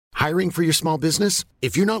Hiring for your small business?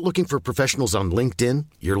 If you're not looking for professionals on LinkedIn,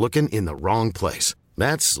 you're looking in the wrong place.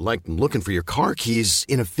 That's like looking for your car keys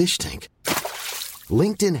in a fish tank.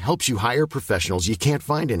 LinkedIn helps you hire professionals you can't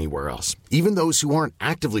find anywhere else, even those who aren't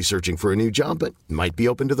actively searching for a new job but might be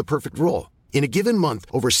open to the perfect role. In a given month,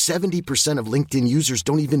 over 70% of LinkedIn users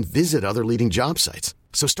don't even visit other leading job sites.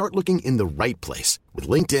 So start looking in the right place. With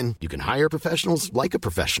LinkedIn, you can hire professionals like a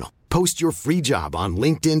professional. Post your free job on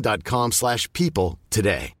linkedin.com/people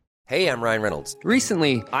today. Hey, I'm Ryan Reynolds.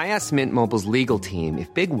 Recently, I asked Mint Mobile's legal team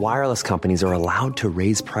if big wireless companies are allowed to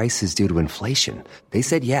raise prices due to inflation. They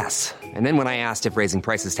said yes. And then when I asked if raising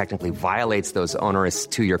prices technically violates those onerous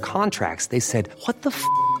 2-year contracts, they said, "What the f***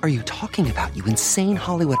 are you talking about, you insane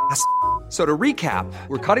Hollywood ass?" So to recap,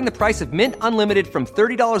 we're cutting the price of Mint Unlimited from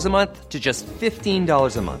 $30 a month to just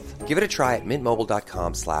 $15 a month. Give it a try at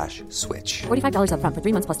mintmobile.com/switch. $45 up front for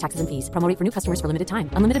 3 months plus taxes and fees. Promo rate for new customers for limited time.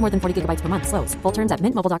 Unlimited more than 40 gigabytes per month. Slows full terms at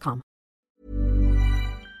mintmobile.com.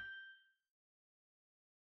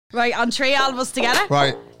 Right, on 3, all of us together.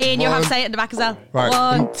 Right. Ian, you have to say it in the back as well. Right.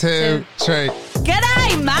 1, 2, 3.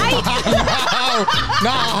 G'day, mate.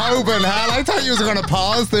 No, hoping hell. I thought you was going to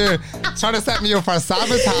pause there, trying to set me up for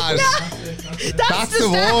sabotage. That's the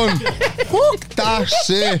one. Fuck that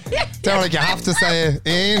shit. They're like, you have to say it.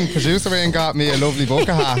 Ian, producer Ian got me a lovely bucket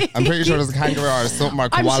hat. I'm pretty sure there's a kangaroo or something or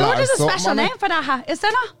koala. I'm sure there's or a something special on it. name for that hat. Is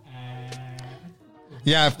there not?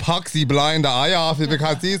 Yeah, Poxy blind the eye off it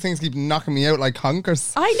because these things keep knocking me out like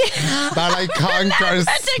conkers. I know. They're like conkers.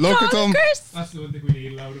 Look at them. That's the one thing we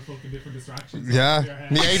need, a load of fucking different distractions. Yeah.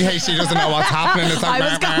 The ADHD doesn't know what's happening. It's like, I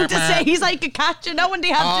was going to say, he's like a cat, you know, when they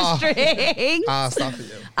have the strings. Stop it,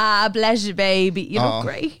 you. Bless you, baby. You look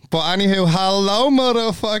great. But anywho, hello,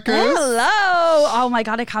 motherfuckers. Hello. Oh my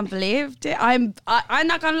God, I can't believe it. I'm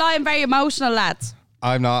not going to lie, I'm very emotional, lads.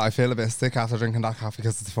 I'm not. I feel a bit sick after drinking that coffee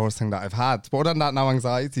because it's the first thing that I've had. But other than that, no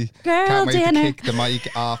anxiety. Girl Can't wait dinner. to kick the mic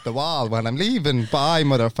off the wall when I'm leaving. Bye,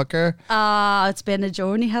 motherfucker. It's been a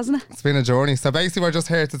journey, hasn't it? It's been a journey. So basically, we're just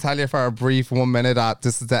here to tell you for a brief 1 minute that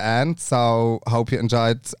this is the end. So hope you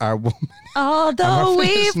enjoyed our 1 minute. Although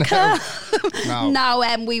we've come. No.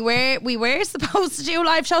 We were supposed to do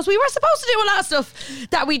live shows. We were supposed to do a lot of stuff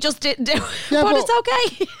that we just didn't do. Yeah, but but it's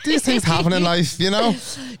okay. These things happen in life, you know?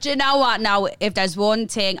 Do you know what? Now, if there's one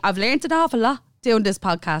thing, I've learned an awful lot doing this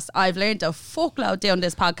podcast. I've learned a fuckload doing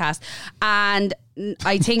this podcast. And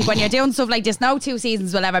I think when you're doing stuff like this, no 2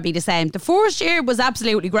 seasons will ever be the same. The first year was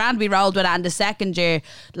absolutely grand. We rolled with it. And the second year,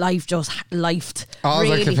 life just lifed. All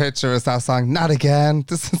really. I can picture is that song, Not Again.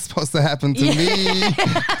 This is supposed to happen to me.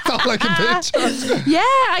 That's all I can picture. Yeah,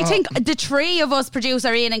 I think the 3 of us,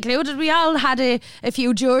 producer Ian included, we all had a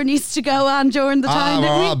few journeys to go on during the time, We're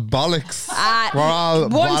didn't we? all bollocks. We're all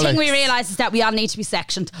One thing bollocks. we realised is that we all need to be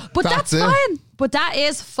sectioned. But that's That's it. fine. But that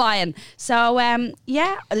is fine. So,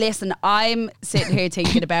 yeah, listen, I'm sitting here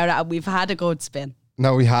thinking about it and we've had a good spin.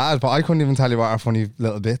 No, we had, but I couldn't even tell you what our funny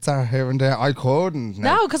little bits are here and there. I couldn't.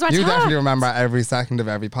 No, 'cause we're you tired. definitely remember every second of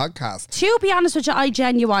every podcast. To be honest with you, I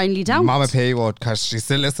genuinely don't. Mama P would, because she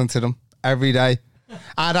still listens to them every day.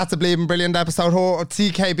 That's a bleeding brilliant episode. Oh,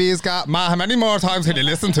 TKB's got, Ma, how many more times can you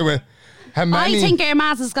listen to it? How many? I think our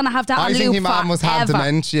Maz is going to have that on I loop think your mum must have forever.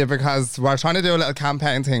 dementia because we're trying to do a little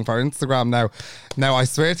campaign thing for Instagram now. Now, I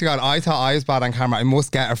swear to God, I thought I was bad on camera. I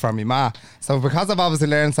must get it from me ma. So because I've obviously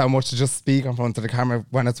learned so much to just speak in front of the camera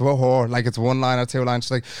when it's with her, like it's 1 line or 2 lines,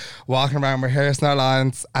 she's like walking around rehearsing her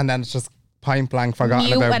lines and then it's just point blank forgotten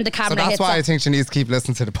Mute about. when the camera so that's hits why up. I think she needs to keep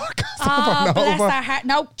listening to the podcast Oh, over and bless over. her heart.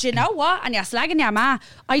 No, do you know what? And you're slagging your ma.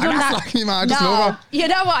 I I'm done not that. slagging your ma, I just no, love her. you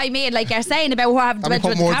know what I mean? Like you're saying about what happened Let me when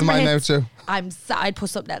put the words in camera my hits. mouth too. I'd put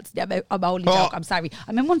something else in your mouth. I'm only Oh. joking. I'm sorry.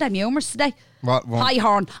 I'm in one of them humours today. What one? High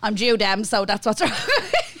horn. I'm due them, so that's what's wrong.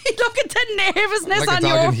 Look at the nervousness Like a on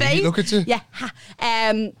dog your in heat, face. look at you. Yeah.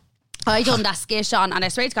 I done that skit on, and I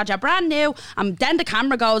swear to God, you're brand new. And then the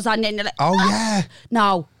camera goes on, and you're like, Oh, yeah.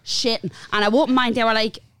 no, shit. And I wouldn't mind. They were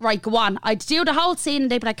like, right, go on. I'd do the whole scene,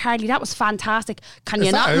 and they'd be like, Carly, that was fantastic. Can Is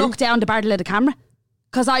you that not who? look down the barrel of the camera?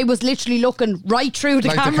 Because I was literally looking right through the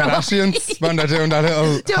Like camera. the Kardashians when they're doing that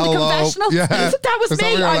little Doing hello. the confessional. Yeah. That was Is that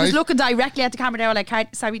me. what you're I was like? looking directly at the camera. They were like, Carly,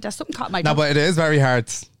 sorry, there's something caught my No, tongue. but it is very hard.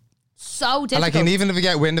 So difficult. Like, and even if you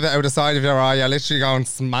get wind of it out the side of your eye, you're literally going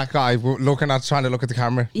smack eye, trying to look at the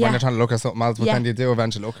camera Yeah. when you're trying to look at something else, but Yeah. then you do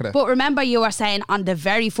eventually look at it. But remember, you were saying on the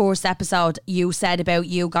very first episode, you said about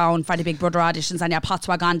you going for the Big Brother auditions and your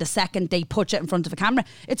potswag on the second they put you in front of a camera.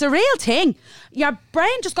 It's a real thing. Your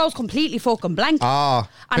brain just goes completely fucking blank. Ah,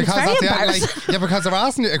 and it's because very at the end, embarrassing. yeah, because they're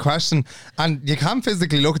asking you a question, and you can't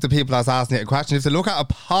physically look at the people that's asking you a question. You have to look at a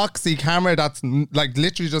poxy camera that's like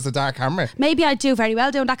literally just a dark camera. Maybe I do very well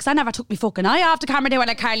doing that because I never never took me fucking eye off the camera. They were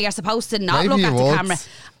like, Carly, you're supposed to not Maybe look you at the would. camera.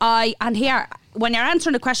 And here, when you're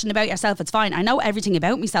answering a question about yourself, it's fine. I know everything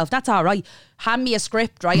about myself. That's all right. Hand me a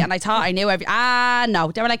script, right? And I thought I knew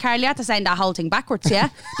no. They were like, Carly, you have to send that whole thing backwards, yeah?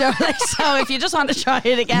 They were like, so if you just want to try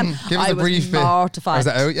it again. Give us I a brief was bit. mortified. Or is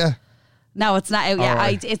it out yet? No, it's not out yet.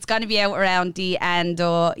 right. It's going to be out around the end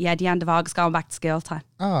of August, going back to school time.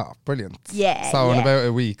 Oh, brilliant. Yeah, So in yeah. about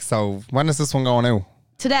a week. So when is this one going out?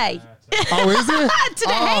 Today. Oh, is it?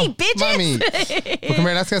 Today, bitches. Mommy. Well, come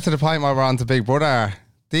here, let's get to the point where we're on to Big Brother.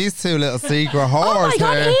 These two little secret whores Oh my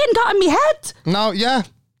God, here. Ian got in me head. No, yeah.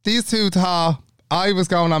 These two thought I was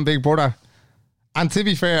going on Big Brother. And to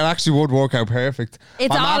be fair, it actually would work out perfect.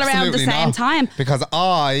 It's I'm all around the absolutely same not, time. Because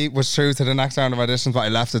I was through to the next round of auditions, but I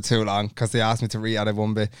left it too long because they asked me to re-edit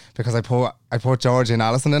one bit because I put Georgie and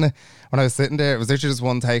Alison in it. When I was sitting there, it was literally just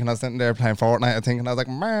one take and I was sitting there playing Fortnite, I think, and I was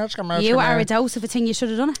like, You are a dose of a thing. You should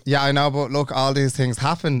have done it. Yeah, I know, but look, all these things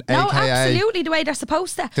happen, No, aka absolutely the way they're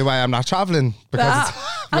supposed to. the way I'm not travelling because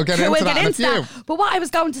we'll get into that in a few. But what I was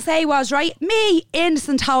going to say was, right, me,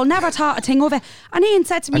 innocent Hole, never thought a thing of it. And Ian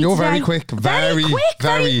said to me And you're today, very quick,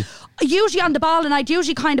 very. usually on the ball, and I'd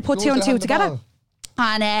usually kind of put two and Usually two on the together. ball.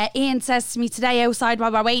 And Ian says to me today outside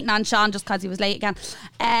while we're waiting on Sean, just because he was late again,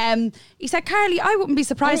 he said, Carly, I wouldn't be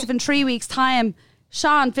surprised if in 3 weeks' time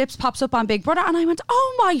Sean Phipps pops up on Big Brother. And I went,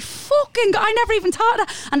 oh my fucking God, I never even thought of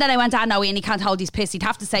that. And then I went, no, Ian, he can't hold his piss. He'd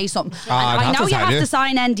have to say something. I'd And I have know to you tell have you. to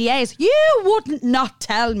sign NDAs. You wouldn't not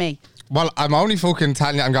tell me. Well, I'm only fucking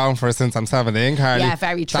telling you I'm going for it since I'm 17, Carly. Yeah,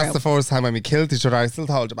 very true. That's the first time when we killed each other. I still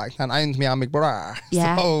told you back then, I'm me on Big Brother.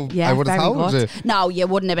 Yeah, So yeah, I would have very told good. you. No, you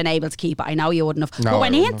wouldn't have been able to keep it. I know you wouldn't have. No, but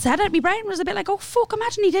when I Ian wouldn't said it, my brain was a bit like, oh, fuck,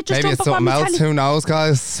 imagine he did just Maybe jump it's up on something me. else, who knows,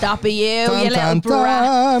 guys? Stop it, you Dun, little dun,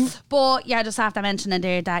 brat. dun. But yeah, just have to mention in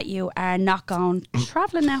there that you are not going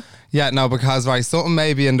travelling now. Yeah, no, because right, something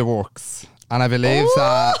may be in the works. And I believe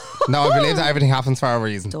that everything happens for a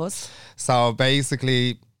reason. Does. So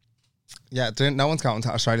basically, yeah, no one's going to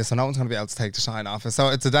Australia, so no one's going to be able to take the shine off it. So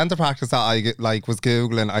it's a dental practice that I was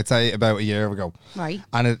Googling, I'd say about a year ago. Right.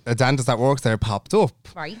 And a dentist that works there popped up.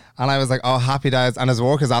 Right. And I was like, oh, happy days. And his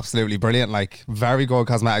work is absolutely brilliant, like very good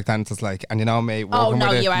cosmetic dentist, like, and you know me working Oh, no,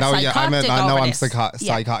 with it. you are psychotic I'm over this.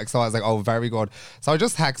 psychotic. So I was like, oh, very good. So I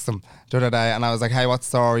just texted him the other day and I was like, hey, what's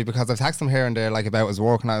the story? Because I've texted him here and there like about his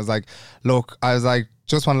work, and I was like, look,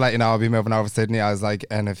 just want to let you know I'll be moving over to Sydney. I was like,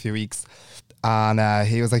 in a few weeks. And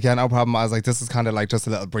he was like, yeah, no problem. I was like, this is kind of like just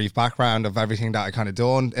a little brief background of everything that I kind of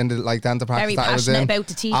done in the like dental practice Very that I was in. passionate about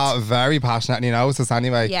the teeth. Very passionate, and he knows this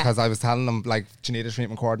anyway, Yeah. because I was telling him like, do you need a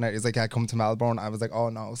treatment coordinator? He's like, yeah, come to Melbourne. I was like, oh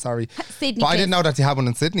no, sorry. Sydney, But I please. didn't know that he had one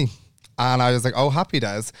in Sydney. And I was like, oh, happy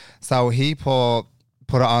days. So he put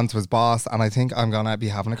it on to his boss, and I think I'm going to be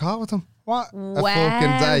having a call with him. What a Wow,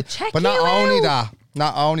 fucking day. check But not you out.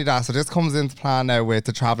 only that, so this comes into plan now with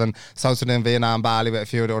the travelling, so in Vietnam, Bali with a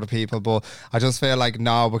few of the other people, but I just feel like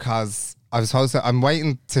no, because I'm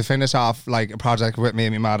waiting to finish off like a project with me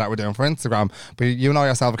and my mum that we're doing for Instagram, but you know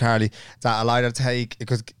yourself, Carly, that I'll either take,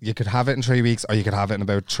 because you could have it in 3 weeks or you could have it in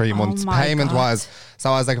about 3 months, my payment God. wise.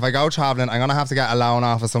 So I was like, if I go travelling, I'm going to have to get a loan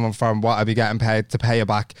off of someone from what I'd be getting paid to pay it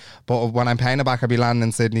back. But when I'm paying it back, I'll be landing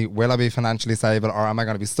in Sydney. Will I be financially stable or am I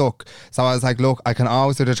going to be stuck? So I was like, look, I can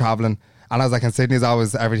always do the travelling. And I was like, and Sydney's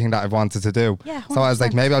always everything that I've wanted to do. Yeah, so I was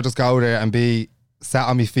like, 100%. maybe I'll just go there and be set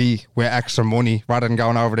on my feet with extra money rather than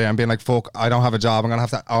going over there and being like, fuck, I don't have a job, I'm going to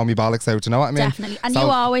have to owe me bollocks out, you know what I mean? Definitely. And So-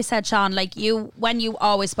 you always said, Sean, like when you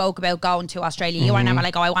always spoke about going to Australia, you were never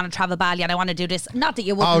like, oh, I want to travel Bali and I want to do this. Not that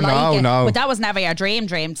you wouldn't like it, no. but that was never your dream.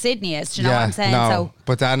 Sydney is, do you know what I'm saying? No, So,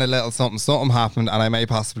 but then a little something happened, and I may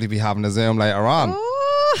possibly be having a Zoom later on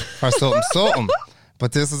for something.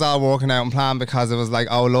 But this is all working out in plan because it was like,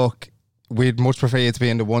 oh look, we'd much prefer you to be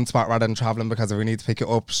in the one spot rather than travelling, because if we need to pick it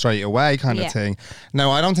up straight away kind Yeah. of thing. No,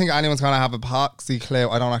 I don't think anyone's going to have a poxy clue.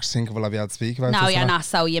 I don't actually think will I be able to speak about no, this you're or not.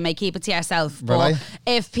 So you may keep it to yourself. Will I? But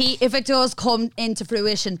if it does come into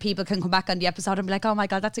fruition, people can come back on the episode and be like, oh my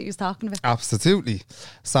God, that's what he was talking about. Absolutely.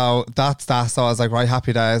 So that's that. So I was like, right,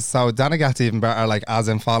 happy days. So then it gets even better, like as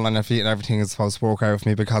in falling on your feet and everything is supposed to work out with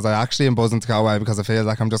me, because I actually am buzzing to go away, because I feel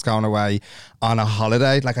like I'm just going away on a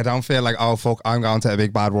holiday. Like I don't feel like, oh fuck, I'm going to a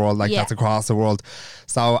big bad world, like Yeah. that's across the world.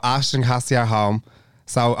 So Ash and Cassie are home.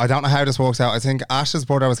 So I don't know how this works out. I think Ash's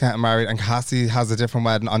brother was getting married and Cassie has a different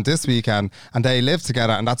wedding on this weekend, and they live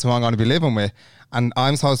together, and that's who I'm going to be living with. And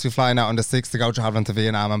I'm supposed to be flying out on the 6th to go travelling to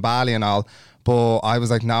Vietnam and Bali and all. But I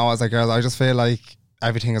was like, no, I was like, girls, I just feel like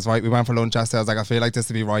everything is right. We went for lunch yesterday. I was like, I feel like this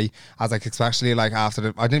would be right. I was like, especially like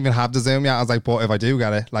after I didn't even have the Zoom yet. I was like, but if I do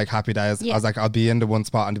get it, like happy days. Yeah. I was like, I'll be in the one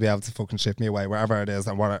spot and to be able to fucking ship me away wherever it is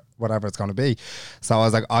and whatever it's going to be. So I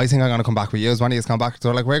was like, I think I'm going to come back with you. When he's come back,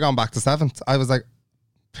 they're like, we're going back to 7th. I was like,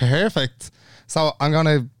 Perfect. So I'm going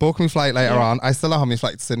to book my flight later on. I still don't have my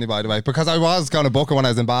flight to Sydney, by the way, because I was going to book it when I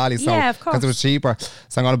was in Bali. So, Yeah, of course. because it was cheaper.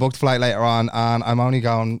 So I'm going to book the flight later on, and I'm only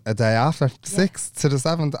going a day after, 6th to the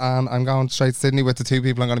 7th, and I'm going straight to Sydney with the 2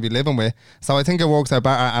 people I'm going to be living with. So I think it works out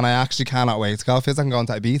better, and I actually cannot wait to go. It feels like I'm going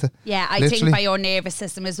to Ibiza. Yeah, I Literally. think by your nervous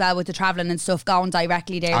system as well with the travelling and stuff going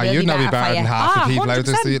directly there. Oh, will you'd be know me better better for than you. half the people out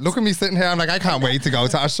there. 100%. So look at me sitting here, I'm like, I can't wait to go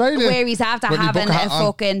to Australia. Where he's after With me having bucket a hat on.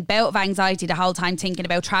 fucking bout of anxiety the whole time, thinking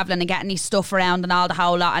about travelling and getting his stuff around and all the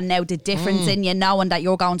whole lot, and now the difference in you knowing that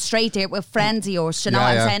you're going straight there with friends of yours. You know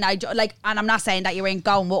what I'm saying? And I'm not saying that you ain't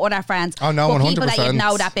going with other friends. Oh, no, but people that you 100%.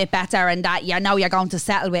 know that bit better and that you know you're going to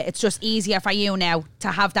settle with. It's just easier for you now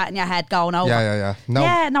to have that in your head going over. Yeah. No.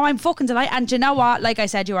 Yeah, no, I'm fucking delighted. And do you know what? Like I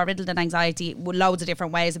said, you are riddled in anxiety with loads of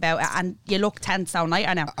different ways about it, and you look tense all night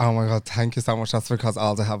now. Oh my God, thank you so much. That's because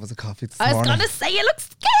all I have is a coffee this I was morning. going to say you look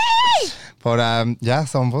scary. But yeah,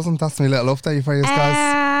 so I'm buzzing. That's my little update for you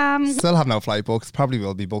guys. Still have no flight books. Probably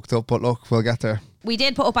will be booked up, but look, we'll get there. We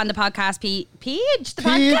did put up on the podcast page, the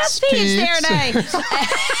Page, podcast page there page. now.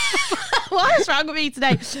 What is wrong with me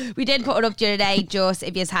today? We did put it up the other day just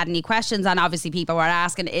if you had any questions, and obviously people were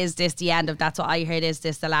asking, is this the end of That's What I Heard? Is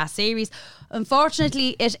this the last series?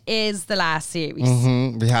 Unfortunately, it is the last series.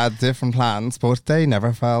 We had different plans, but they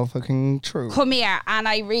never fell fucking true. Come here, and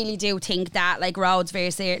I really do think that like roads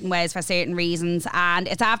very certain ways for certain reasons, and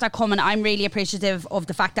it's after coming. I'm really appreciative of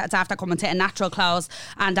the fact that it's after coming to a natural close,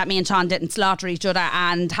 and that me and Sean didn't slaughter each other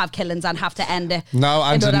and have killings and have to end it. No,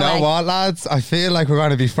 and you another know way. what, lads? I feel like we're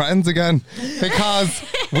going to be friends again because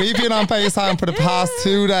we've been on FaceTime for the past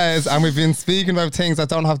 2 days and we've been speaking about things that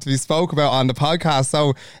don't have to be spoke about on the podcast.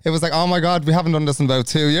 So it was like, oh my God, we haven't done this in about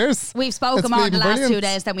 2 years. We've spoken It's more in the been last brilliant. 2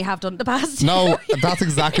 days than we have done the past. No, 2 years. that's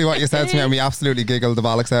exactly what you said to me, and we absolutely giggled the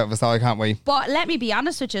bollocks out of it, so I can't wait. But let me be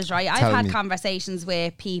honest with you, right? I've Tell had me. conversations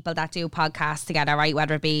with people that do podcasts together, right?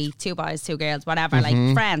 Whether it be 2 boys, 2 girls, whatever, Mm-hmm.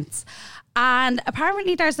 like friends. And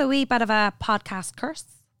apparently there's a wee bit of a podcast curse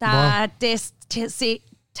that this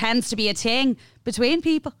tends to be a thing between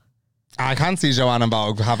people. I can't see Joanne and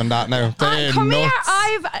Bogue having that now. They're Come nuts.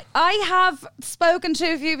 here, I have spoken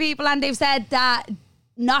to a few people and they've said that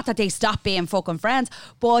not that they stop being fucking friends,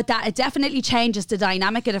 but that it definitely changes the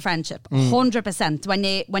dynamic of the friendship.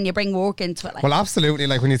 100% when you bring work into it. Like. Well, absolutely.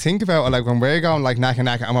 Like when you think about it, like when we're going like neck and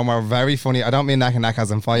neck, and when we're very funny, I don't mean neck and neck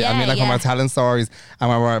as in fight. I Yeah, mean like when yeah. we're telling stories and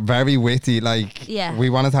when we're very witty, like Yeah. we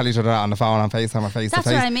want to tell each other that on the phone, on FaceTime, or face That's to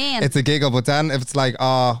face. what I mean. It's a giggle, but then if it's like,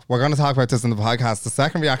 oh, we're going to talk about this in the podcast, the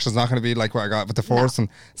second reaction is not going to be like what I got with the first one.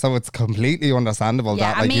 So it's completely understandable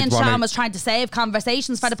Yeah, that and like me and you'd wanna- Sean was trying to save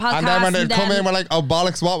conversations for the podcast. and then when they come in, we're like, oh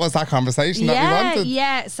bollocks, what was that conversation that we wanted?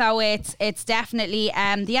 Yeah, so it's definitely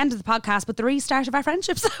the end of the podcast, but the restart of our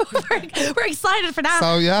friendship. So we're excited for that.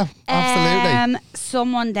 So yeah, absolutely.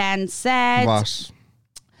 Someone then said, What?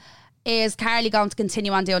 is Carly going to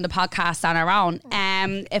continue on doing the podcast on her own?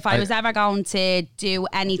 If I was ever going to do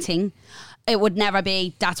anything, it would never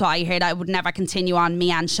be That's What I Heard. I would never continue on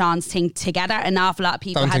me and Sean's thing together. An awful lot of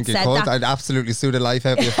people Don't had think you said could. that. I'd absolutely sue the life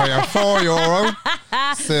out of you for your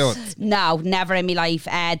 €4. Sue it. No, never in my life.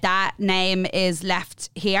 That name is left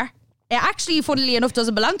here. It actually, funnily enough,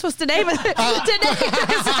 doesn't belong to us. The name, So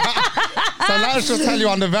let us just tell you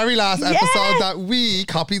on the very last episode Yeah. that we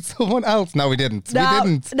copied someone else. No, we didn't. No, we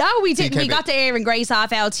didn't. No, we didn't. We TKB. got the air and grace off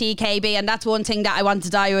LTKB, and that's one thing that I want to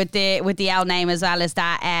die with the L name as well, is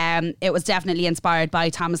that it was definitely inspired by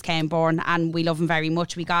Thomas Cairnborn, and we love him very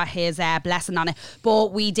much. We got his blessing on it,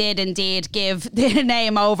 but we did indeed give the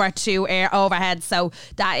name over to Air Overhead, so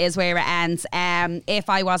that is where it ends. If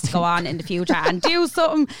I was to go on in the future and do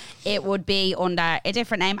something, it would be under a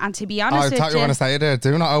different name. And to be Oh, honest I with thought you were you, going to say it there.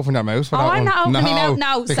 Do not open your mouth for that I'm one. not opening my mouth,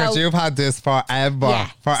 no, because so- you've had this forever.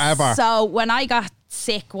 Forever. So when I got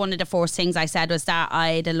sick, one of the first things I said was that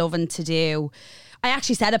I'd a loving to do. I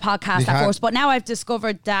actually said a podcast You at can't- first, but now I've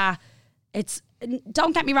discovered that it's.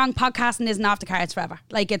 Don't get me wrong, podcasting isn't off the cards forever.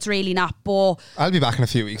 Like, it's really not. But I'll be back in a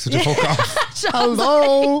few weeks. Would you fuck off? Sean's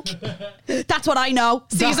Hello. that's what I know.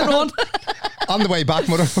 Season 1. On the way back,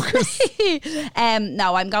 motherfuckers.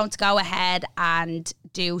 No, I'm going to go ahead and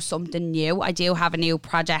do something new. I do have a new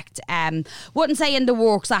project. Wouldn't say in the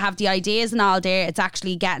works. I have the ideas and all there. It's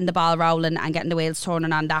actually getting the ball rolling and getting the wheels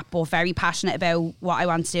turning on that. But very passionate about what I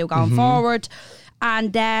want to do going forward.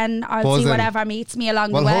 And then I'll Buzzing. see whatever meets me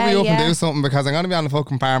along Well, the way. hurry up yeah. and do something, because I'm going to be on the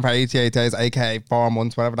fucking farm for 88 days, aka 4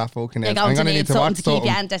 months, whatever that fucking is. You're going I'm to gonna need something to keep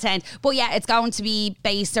something. you entertained. But yeah, it's going to be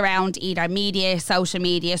based around either media, social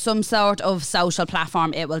media, some sort of social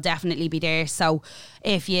platform. It will definitely be there. So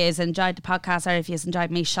if you've enjoyed the podcast, or if you've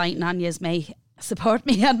enjoyed me shiting on yous, may support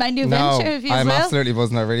me on my new No, venture if you I'm will. absolutely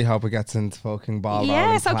buzzing. I really hope it gets into fucking ball. Yeah,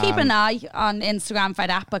 rolling so keep plan. an eye on Instagram for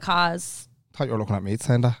that because. Thought you were looking at me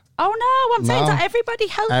saying that. Oh no, I'm saying No. to everybody,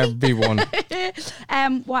 help me.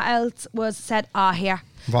 Everyone. What else was said? Here.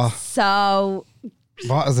 What? So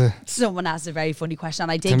What is it? someone asked a very funny question.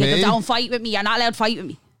 I To did me? don't fight with me. You're not allowed to fight with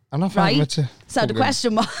me. I'm not Right? fighting with you. So the Fucking-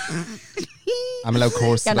 question was I'm allowed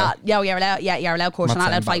course. you're today. not you're allowed you're allowed course. I'm You're not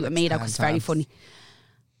not allowed to saying fight with me though, because it's very balance. funny.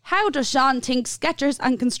 How does Sean think Skechers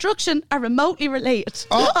and construction are remotely related?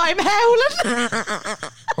 Oh. I'm howling.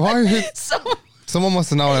 Why? Someone Someone must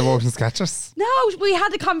have known I worked in Skechers. No, we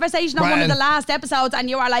had a conversation on one of When? the last episodes, and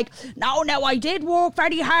you were like, "No, I did work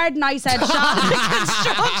very hard." And I said, "Sean,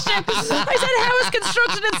 construction." I said, "How is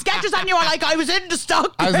construction and Skechers?" And you were like, "I was in the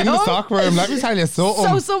stock I was in the room." stock room. Let me tell you something.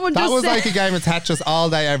 So someone that just was said- like a game of Tetris all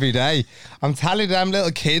day, every day. I'm telling you, them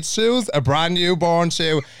little kids' shoes, a brand new born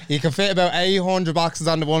shoe. You can fit about 800 boxes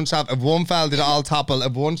on the one shelf. If one fell, did it all topple.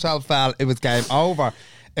 If one shelf fell, it was game over.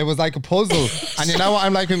 It was like a puzzle. And you know what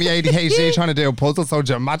I'm like with my ADHD trying to do a puzzle. So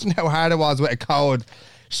do you imagine how hard it was with a code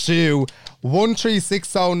shoe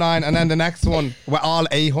 13609 and then the next one with all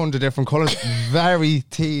 800 different colours. Very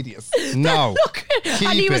tedious. No. Look, Keep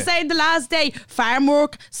and he was it. saying the last day, farm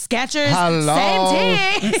work, Skechers, Hello.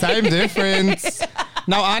 same thing. Same difference.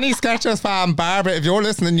 Now, any Skechers fan, Barbara, if you're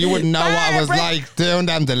listening, you wouldn't know what it was Barbara. like doing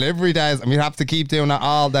them delivery days. And we'd have to keep doing that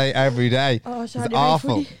all day, every day. Oh, it's Sean, you're very awful.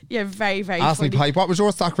 funny. You're very, very Ask me, funny. Pipe, what was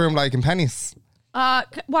your stock room like in Pennies?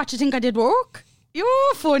 What, do you think I did work?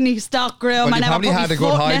 You're funny, stock room. Well, I you never probably put had me a good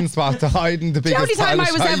foot in hiding it. spot to hide in the The biggest only time pile I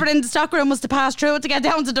of was shite. ever in the stock room was to pass through it to get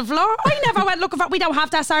down to the floor. I never went looking for it. We don't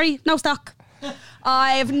have that, sorry. No stock.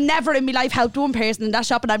 I've never in my life helped one person in that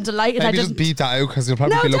shop, and I'm delighted I Maybe didn't. just beat that out because you'll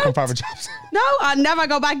probably No, be looking don't. for a job. No, I'll never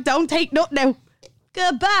go back. Don't take nothing now.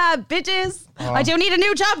 Goodbye, bitches. I do need a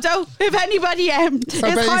new job, though. If anybody So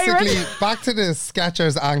is hiring. basically, back to the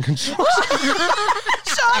Skechers and construction.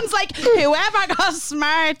 Sean's like, whoever got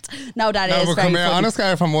smart. No, that No, is but very come here, funny. on a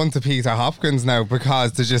scale from 1 to Peter Hopkins now,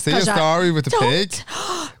 because did you see a 'Cause I- story with the Don't. pig?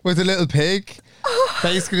 With the little pig?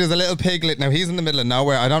 Basically, there's a little piglet. Now, he's in the middle of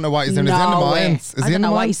nowhere. I don't know what he's doing. Is he in the No way. mines? Is I he don't in the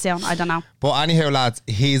know what mines? he's doing. I don't know. But anyhow, lads,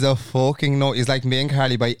 he's a fucking nut. He's like me and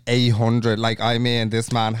Carly by 800. Like, I mean,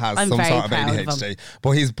 this man has I'm some very sort of proud of him. ADHD.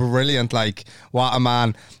 But he's brilliant. Like, what a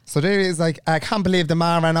man. So there he is, like, I can't believe the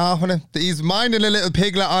man ran off on him. He's minding a little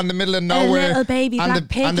piglet on the middle of nowhere. little baby and black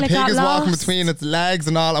the, and the piglet pig got is walking lost. between its legs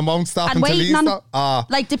and all and won't stop And until he waiting on him. stops. Ah.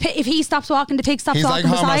 Like, if he stops walking, the pig stops He's like walking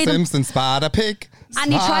Homer beside him. Simpson, spad a pig.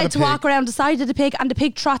 And he spad a tried to pig. walk around the side of the pig, and the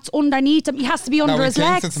pig trots underneath him. He has to be under No, he his thinks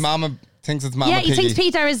legs. it's mama. Thinks it's mama. Yeah, he piggy. thinks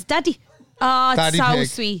Peter is daddy. Oh, it's Daddy so pig.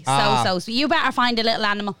 sweet. Ah. So sweet. You better find a little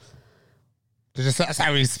animal. Did you,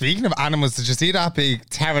 sorry, speaking of animals, did you see that big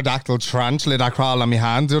pterodactyl tarantula that crawled on my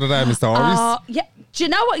hand the other day in my stories? Yeah. Do you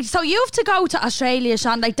know what? So you have to go to Australia,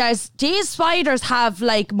 Sean. Like, these spiders have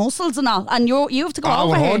like muscles and all, and you have to go Oh,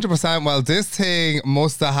 over here. 100%. Well, this thing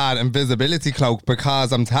must have had invisibility cloak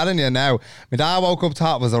because I'm telling you now, my dad woke up,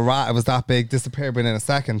 thought it was a rat. It was that big, disappeared within a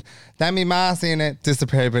second. Then my ma seen it,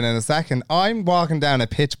 disappeared within a second. I'm walking down a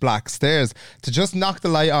pitch black stairs to just knock the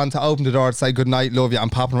light on to open the door to say good night, love you. I'm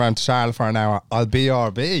popping around to Charlotte for an hour. I'll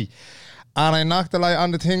BRB. And I knocked the light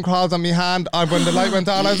on, the thing crawls on my hand. And when the light went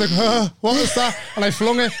on, I was like, what was that? And I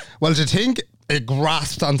flung it. Well, do you think it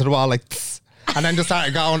grasped onto the wall like, tss, and then just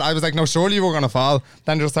started going. I was like, no, surely you were going to fall.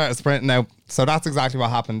 Then just started sprinting out. So that's exactly what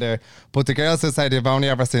happened there. But the girls have said they've only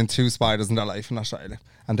ever seen 2 spiders in their life in Australia.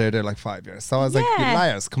 And they're there like 5 years. So I was like, you Yeah.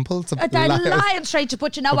 liars, compulsive They're liars. lying straight to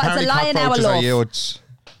put. You know what? It's a Apparently lion hour cockroaches are love. huge.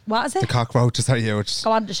 What is The it? cockroaches are huge.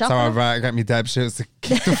 Go on to shop So now. I've got me Deb shoes to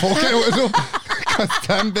kick the fuck out of them. Because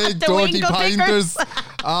them big The dirty winkle pinters.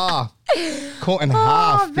 Cut in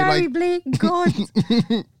half. Oh, Be very like, bleak.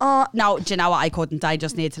 Good. Oh, no, do you know what? I couldn't. I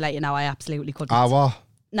just need to let you know I absolutely couldn't. what?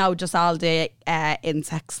 No, just all the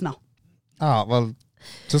insects. No. Well,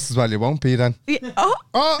 just as well you won't be then.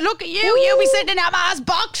 Oh, look at you. You be sitting in that man's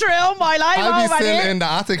box room while I'm I'll be over still here. in the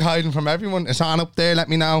attic hiding from everyone. Is Sean up there? Let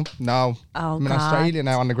me know. No. Oh, I'm in God. Australia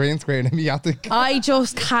now on the green screen in the attic. I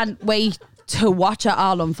just can't wait to watch it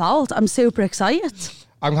all unfold. I'm super excited.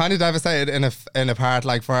 I'm kind of devastated in a part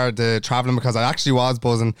like for the travelling because I actually was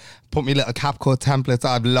buzzing. Put me little CapCut templates.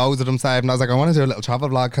 I have loads of them saved, and I was like, I want to do a little travel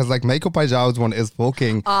vlog because like Makeup by Joe's one is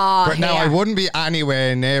fucking. But now I here. wouldn't be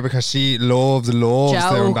anywhere near because she loves doing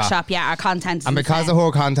Joke that. shop, yeah, our content. And because of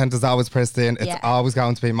her content is always pristine, it's Yeah. always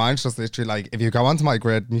going to be mine. It's just literally like if you go onto my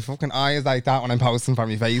grid, my fucking eye is like that when I'm posting for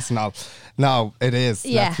my face and all. No, it is.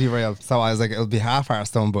 Yeah. Let's be real. So I was like, it'll be half our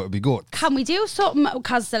stone, but it'll be good. Can we do something?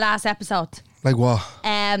 Because the last episode. Like what?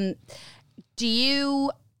 Do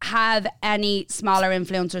you have any smaller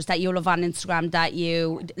influencers that you love on Instagram that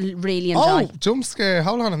you really enjoy? Oh, jump scare.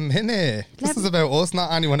 Hold on a minute. This is about us,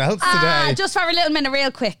 not anyone else today. Just for a little minute,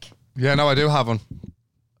 real quick. Yeah, no, I do have one.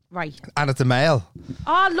 Right. And it's a male.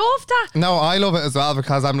 Oh, I love that. No, I love it as well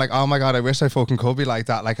because I'm like, oh my God, I wish I fucking could be like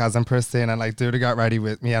that, like as I'm pristine and like do to get ready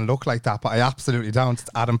with me and look like that, but I absolutely don't. It's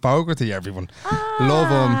Adam Fogarty, everyone. Love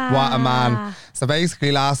him. What a man. So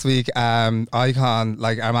basically last week, Icon,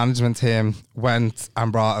 like our management team went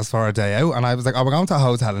and brought us for a day out and I was like, oh, we're going to a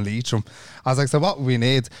hotel in Leitrim. I was like, so what we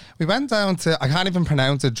need? We went down to, I can't even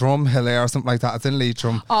pronounce it, Drumhill or something like that. It's in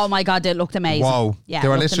Leitrim. Oh my God, it looked amazing. Whoa. Yeah, they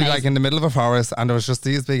were it looked literally like amazing. in the middle of a forest and there was just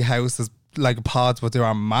these big houses, like pods, but they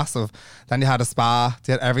were massive. Then you had a spa,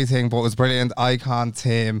 they had everything, but it was brilliant. Icon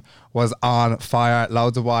team was on fire,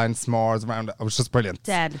 loads of wine, s'mores around it. It was just brilliant.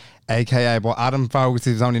 Dead. AKA, but Adam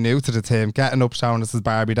Fogarty was only new to the team, getting up showing us his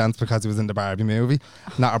Barbie dance because he was in the Barbie movie.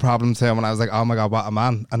 Not a problem to him. And I was like, oh my God, what a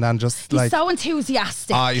man. And then just He's like, so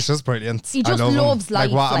enthusiastic. he's just brilliant. He just I love loves him. life,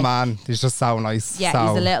 Like, what a like- man. He's just so nice. Yeah, So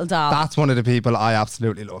he's a little doll. That's one of the people I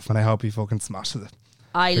absolutely love, and I hope he fucking smashes it.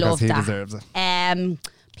 I because love he that. deserves it.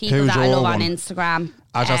 People Who's that I your love on one? Instagram.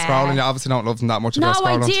 As you're scrolling, you obviously don't love them that much. If No, you're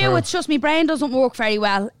I scrolling do. through. It's just my brain doesn't work very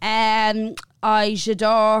well.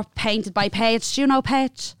 J'adore Painted by Paige. Do you know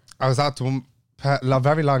Paige? I was at one.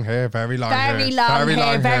 Very long hair, very long hair. Very long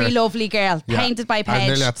hair, very lovely girl. Yeah. Painted by I Paige.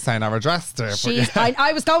 nearly had to say our address there. but She's, yeah.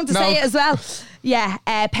 I was going to No. say it as well. Yeah,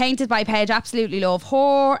 Painted by Paige. Absolutely love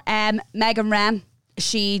her. Megan Wren.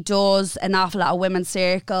 She does an awful lot of women's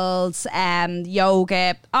circles,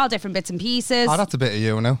 yoga, all different bits and pieces. Oh, that's a bit of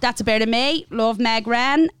you now. That's a bit of me. Love Meg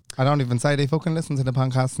Wren. I don't even say they fucking listen to the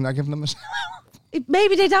podcast and I give them a shout.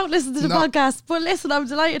 Maybe they don't listen to the No. podcast, but listen, I'm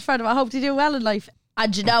delighted for them. I hope they do well in life.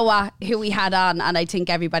 And you know what? Who we had on, and I think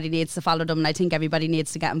everybody needs to follow them, and I think everybody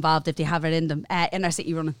needs to get involved if they have it in them. Inner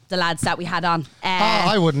City Running, the lads that we had on.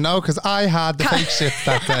 I wouldn't know because I had the fake shit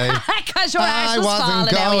that day. Because your arse I was wasn't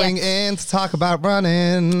falling out, going yeah. in to talk about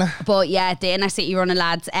running. But yeah, the Inner City Running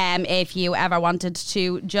lads, if you ever wanted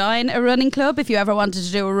to join a running club, if you ever wanted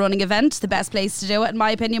to do a running event, the best place to do it, in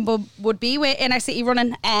my opinion, would be with Inner City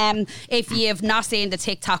Running. If you've not seen the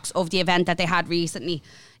TikToks of the event that they had recently,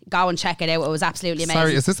 go and check it out. It was absolutely amazing.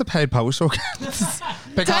 Sorry, is this a paid post show?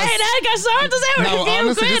 Because no,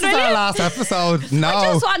 honestly, this is our last episode. No, I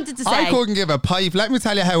just wanted to I say. couldn't give a pipe. Let me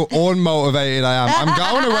tell you how unmotivated I am. I'm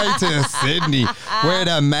going away to Sydney where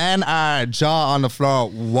the men are jaw on the floor.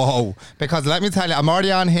 Whoa. Because let me tell you, I'm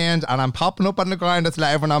already on Hinge and I'm popping up on the Grindr to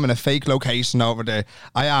let everyone know I'm in a fake location over there.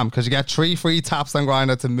 I am, because you get 3 free taps on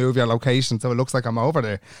Grindr to move your location so it looks like I'm over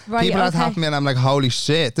there. Right, People are okay. tapping me and I'm like, holy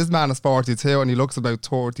shit, this man is 42 and he looks about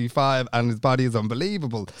 35 and his body is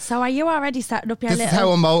unbelievable. So are you already starting up your This is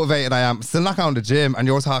little... how unmotivated I am. Still not going to the gym, and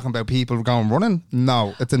you're talking about people going running?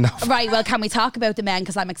 No, it's enough. Right, well, can we talk about the men?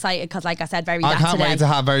 Because I'm excited, because like I said, very I that can't today. wait to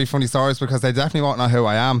have very funny stories because they definitely won't know who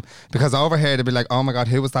I am. Because over here, they'll be like, oh my God,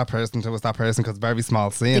 who was that person? Who was that person? Because very small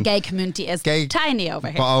scene. The gay community is Gay- tiny over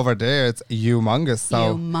here. But over there, it's humongous.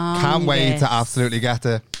 So can't wait Humongous. to absolutely get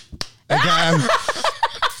to... Again.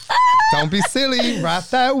 Don't be silly. Rat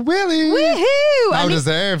that willy. Woohoo! No, I mean-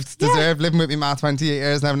 deserved. Deserved. Living with me, man, 28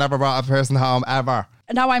 years and I've never brought a person home ever.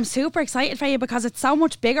 No, I'm super excited for you because it's so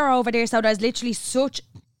much bigger over there. So there's literally such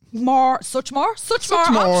more options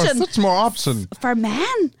Such more option. for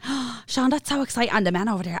men. Sean, that's so exciting. And the men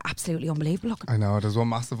over there are absolutely unbelievable looking. I know, there's one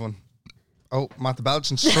massive one. Oh, Matt the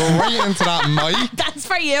Belgian straight into that mic. That's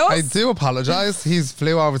for you. I do apologise. He's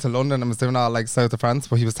flew over to London and was doing all like south of France,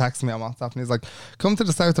 but he was texting me on WhatsApp and he's like, come to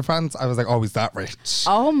the south of France. I was like, oh, he's that rich.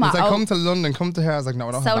 Oh, my- He's like, oh. come to London, come to here. I was like, no,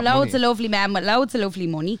 I don't So have that loads money. of lovely men with loads of lovely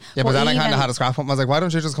money. Yeah, but then I kind even- of had a scrap up. I was like, why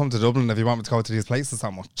don't you just come to Dublin if you want me to go to these places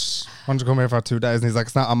so much? Why don't you come here for 2 days? And he's like,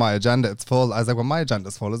 it's not on my agenda, it's full. I was like, well, my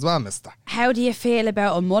agenda's full as well, mister. How do you feel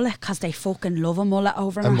about a mullet? Because they fucking love a mullet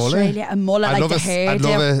over in A mullet? Australia. A mullet, I'd like love the a, hair. I'd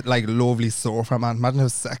love a like lovely surfer, man. Imagine how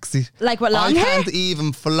sexy. Like with long I hair? can't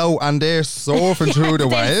even float and they're surfing through the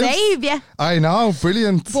They waves. save you. I know,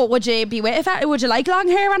 brilliant. But would you be with it? Would you like long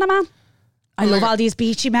hair on a man? I love all these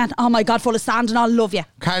beachy men. Oh my God, full of sand and I'll love you.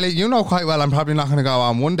 Carly, you know quite well I'm probably not going to go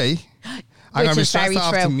on one day. I'm going to be is stressed very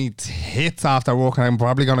off true. to me tits after work and I'm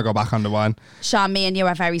probably going to go back on the one. Sean, me and you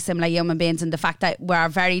are very similar human beings in the fact that we're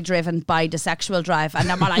very driven by the sexual drive. And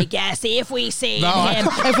then we're like, yeah, see if we see No. him.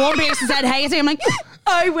 If one person said hey to him, I'm like,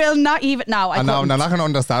 I will not even. No, I I know, couldn't. they're not going to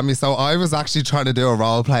understand me. So I was actually trying to do a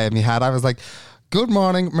role play in my head. I was like, good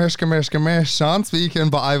morning, Mirshka, Sean speaking.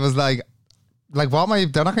 But I was like what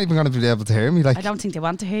they're not even going to be able to hear me. Like, I don't think they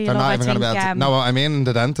want to hear you. they're love. not I even going to be think, able to. No, I mean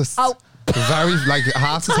the dentist. Oh, Very, like,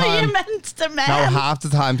 half the So time. you meant to men. No, half the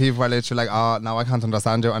time people were literally like, oh, no, I can't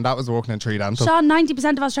understand you. And that was working in Tree Dental. Sean,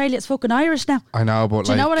 90% of Australia is fucking Irish now. I know, but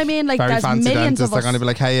Do you like, know what I mean? Like, very there's fancy millions dentists of are us. going to be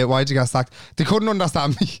like, hey, why'd you get sacked? They couldn't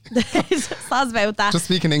understand me. Sounds about that. Just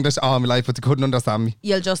speaking English all my life, but they couldn't understand me.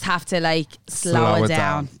 You'll just have to like slow it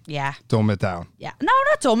down. Yeah. Dumb it down. Yeah. No,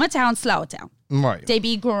 not dumb it down, slow it down. Right. They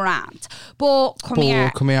be grand. But come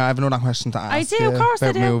here. Come here, I have another question to ask. I do, of course I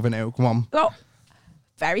about do. moving out. Come on. Oh,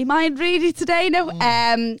 very mind ready today now.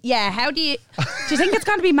 Yeah, how do you think it's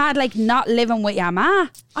going to be mad like not living with your ma?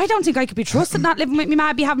 I don't think I could be trusted not living with my ma.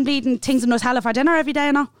 I'd be having bleeding things in Nutella for dinner every day,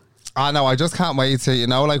 you know. I know, I just can't wait to, you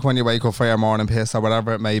know, like when you wake up for your morning piss or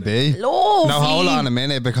whatever it may be. Lovely. Now hold on a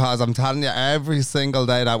minute, because I'm telling you, every single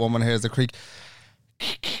day that woman hears a creak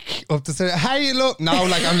up to say, hey, look. No,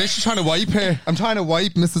 like, I'm literally trying to wipe her. I'm trying to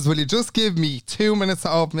wipe, Mrs. Will you just give me 2 minutes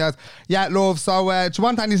to open my eyes? Yeah, love, so do you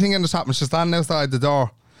want anything in the shop? And she's standing outside the door.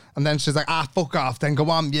 And then she's like, fuck off, then go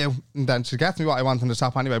on, you. And then she gets me what I want in the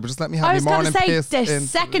shop anyway, but just let me have I my was going morning to say, piss. the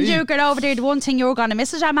second you get over there, the one thing you're going to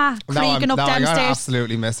miss is your ma creaking up I'm going to downstairs.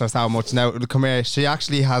 absolutely miss her so much. Now, come here, she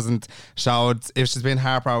actually hasn't showed if she's been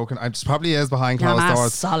heartbroken. She probably is behind Your closed ma's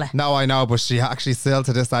doors. solid. No, I know, but she actually still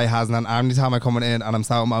to this day hasn't. And every time I come in and I'm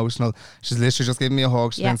so emotional, she's literally just giving me a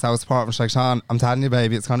hug. She's been so supportive. She's like, Sean, I'm telling you,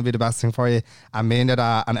 baby, it's going to be the best thing for you. And me and your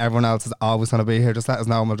dad and everyone else is always going to be here. Just let us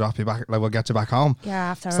know and we'll drop you back. Like, we'll get you back home.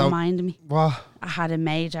 Yeah, after reminding me. What? I had a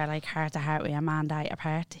major like heart to heart with your man at a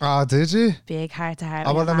party. Oh, did you? Big heart to heart.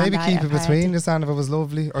 Oh, well, with your then maybe man keep at it a party. between you, Stan, if it was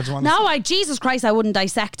lovely. Or do you want No, Jesus Christ, I wouldn't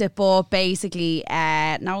dissect it, but basically,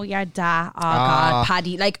 no, your dad, God,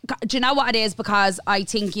 Paddy. Like, do you know what it is? Because I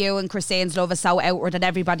think you and Christine's love is so outward that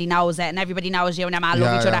everybody knows it, and everybody knows you and your man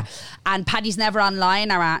love each other. And Paddy's never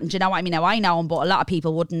online or do you know what I mean? Now, I know him, but a lot of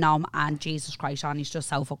people wouldn't know him. And Jesus Christ, Sean, he's just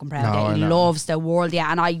so fucking proud of it. He loves the world,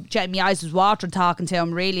 yeah. And my eyes was watering talking to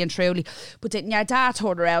him, really and truly. But then your dad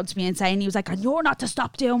turned around to me and saying, he was like, and you're not to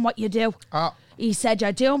stop doing what you do. He said,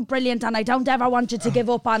 you're doing brilliant and I don't ever want you to give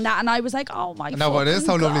up on that. And I was like, oh my God. No, but it is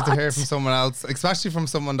so lovely to hear from someone else, especially from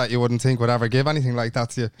someone that you wouldn't think would ever give anything like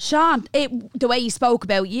that to you. Sean, the way he spoke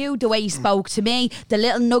about you, the way he spoke to me, the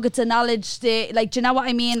little nuggets of knowledge, do you know what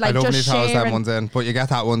I mean? Like, I love when he just throws them sharing, ones in, but you get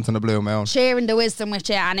that once in a blue moon. sharing the wisdom with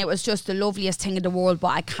you, and it was just the loveliest thing in the world.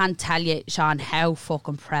 But I can't tell you, Sean, how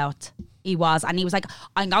fucking proud he was. And he was like,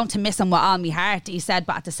 I'm going to miss him with all my heart, he said,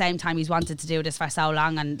 but at the same time he's wanted to do this for so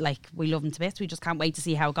long, and like, we love him to bits. We just can't wait to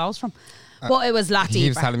see how it goes from. But it was a lot deeper. He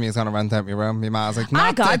was telling me he's going to rent out my room. My ma was like,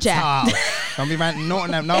 not God, at all. Don't be renting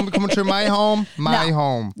nothing out. No one be coming through my home.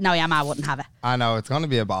 Home. No, your ma wouldn't have it. I know, it's going to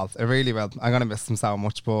be a ball. It really will. I'm going to miss him so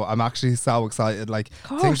much, but I'm actually so excited. Like,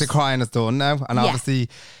 I think the crying is done now. And obviously,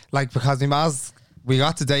 like, because my ma's, we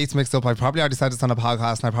got the dates mixed up. I probably already said this on a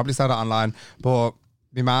podcast and I probably said it online, but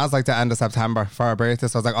my ma's like the end of September for her birthday,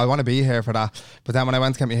 so I was like, I want to be here for that. But then when I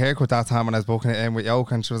went to get my haircut that time, when I was booking it in with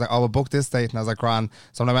Yoke, and she was like, oh, we'll book this date, and I was like, grand.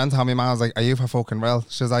 So when I went home, my ma was like, are you for fucking real?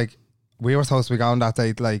 She was like, we were supposed to be going that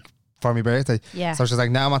date like for my birthday. Yeah. So she's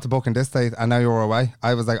like, now I'm at the booking this date and now you're away.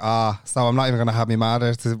 I was like, so I'm not even going to have my ma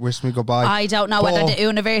there to wish me goodbye. I don't know whether the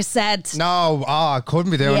universe said. No, I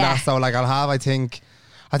couldn't be doing that. So like I'll have, I think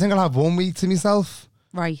I'll have 1 week to myself.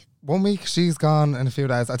 Right. 1 week, she's gone in a few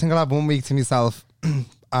days. I think I'll have 1 week to myself.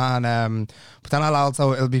 And but then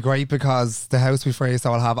it'll be great because the house will be free,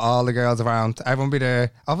 so I'll have all the girls around. Everyone will be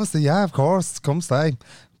there. Obviously, yeah, of course, come stay.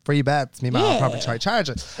 Free beds. Me man will probably try to charge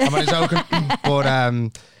it. I'm only joking. But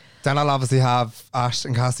then I'll obviously have Ash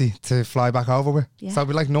and Cassie to fly back over with. So it'll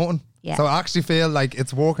be like nothing. Yeah. So I actually feel like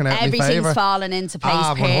it's working out in my favour. Everything's falling into place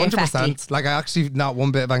perfectly. 100%. Like I actually not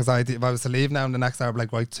one bit of anxiety. If I was to leave now in the next hour, I'd be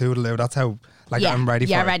like, right, toodaloo. That's how I'm ready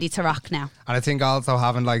for it. You're ready to rock now. And I think also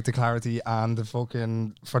having like the clarity and the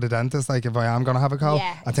fucking for the dentist, like if I am going to have a call,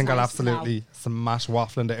 I think I'll absolutely smash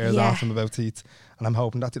waffling the ears off them about teeth. And I'm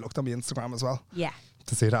hoping that they looked on my Instagram as well. Yeah.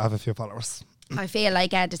 To see that I have a few followers. I feel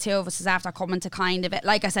like the two of us is after coming to kind of it.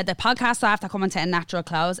 Like I said, the podcast is after coming to a natural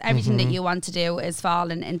close. Everything that you want to do is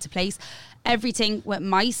falling into place. Everything with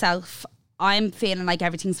myself, I'm feeling like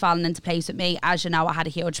everything's falling into place with me. As you know, I had a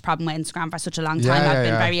huge problem with Instagram for such a long time. I've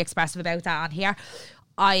been very expressive about that on here.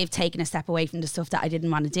 I've taken a step away from the stuff that I didn't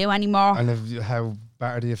want to do anymore. And how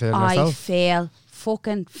better do you feel yourself? I feel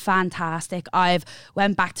fucking fantastic. I've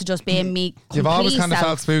went back to just being me. You've always kind of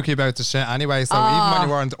felt spooky about the shit anyway, so even when you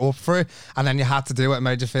weren't up for it and then you had to do it, it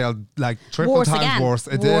made you feel like triple times worse.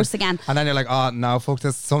 It did. Worse again. And then you're like, oh no, fuck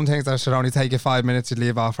this. Some things that should only take you 5 minutes, you'd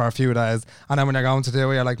leave off for a few days, and then when you're going to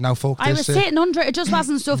do it, you're like, no, fuck this. I was sitting under it. It just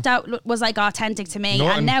wasn't stuff that was like authentic to me.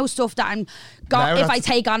 And now stuff that if I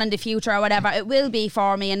take on in the future or whatever, it will be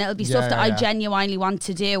for me, and it'll be stuff that I genuinely want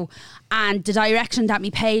to do. And the direction that my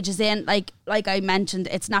page is in, like I mentioned,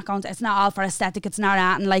 it's not all for aesthetic. It's not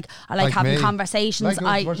that, and like I like having me. conversations.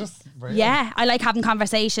 We're just real. Yeah, I like having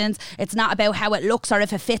conversations. It's not about how it looks or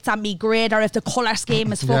if it fits on me grid or if the colour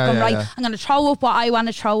scheme is fucking right. Yeah. I'm going to throw up what I want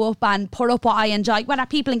to throw up and put up what I enjoy. Whether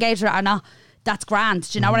people engage with it or not, that's grand.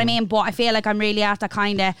 Do you know what I mean? But I feel like I'm really after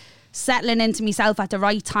kind of settling into myself at the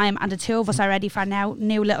right time, and the two of us are ready for now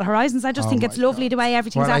new little horizons. I just think it's lovely the way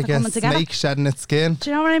everything's We're after like coming together. snake shedding its skin. Do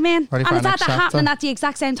you know what I mean? Ready And for it's our after next chapter. happening at the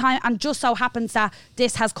exact same time, and just so happens that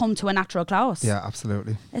this has come to a natural close. Yeah,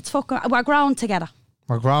 absolutely. It's fucking, we're growing together.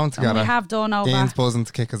 We're growing together. And we have done over. Ian's buzzing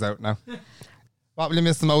to kick us out now. What will you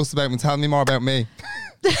miss the most about me? Tell me more about me.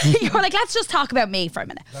 You're like, let's just talk about me for a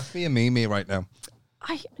minute. Let's be a me right now.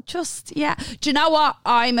 I just, yeah. Do you know what?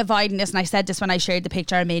 I'm avoiding this, and I said this when I shared the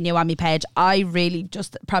picture of me and you on my page. I really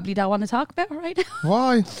just probably don't want to talk about it right now.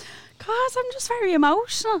 Why? Because I'm just very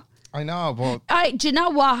emotional. I know, but Do you know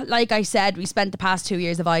what? Like I said, we spent the past 2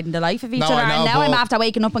 years avoiding the life of each No, other, I know, and now I'm but- after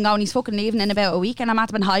waking up and going, he's fucking leaving in about a week, and I'm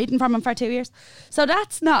after been hiding from him for 2 years. So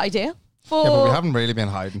that's not ideal. but we haven't really been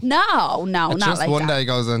hiding. No, It's not just like one that. day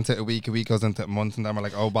goes into a week goes into a month, and then we're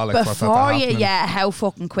like, oh bollocks, what's Before that you, happening? yeah, how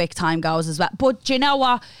fucking quick time goes as well. But do you know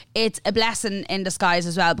what? It's a blessing in disguise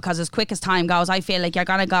as well, because as quick as time goes, I feel like you're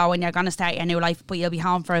going to go and you're going to start your new life, but you'll be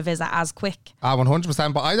home for a visit as quick.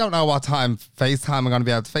 100%, but I don't know what time FaceTime I'm going to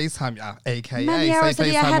be able to FaceTime you, aka Many say hours are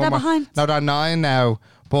you FaceTime ahead or one more- behind? No, they're 9 now,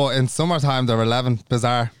 but in summertime they're 11.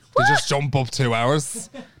 Bizarre. What? They just jump up 2 hours.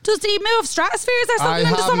 Does he move stratospheres or I something in the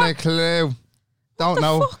haven't summer? a clue. Don't the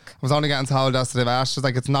know. fuck? I was only getting told yesterday. Ash was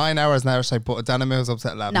like, it's 9 hours now. She's like, but then it moves up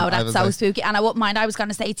to 11. No, I that's was so like, spooky. And I wouldn't mind. I was going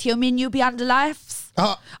to say to you, me and you be on the laughs.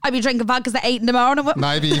 Oh, I'd be drinking vodkas at 8 in the morning. With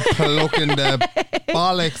maybe plucking the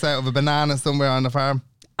bollocks out of a banana somewhere on the farm.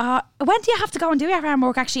 when do you have to go and do your farm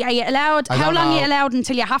work, actually? Are you allowed? I How don't long are you know. allowed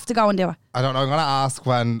until you have to go and do it? I don't know. I'm going to ask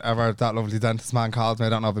whenever that lovely dentist man calls me. I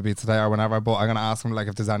don't know if it'll be today or whenever, but I'm going to ask him like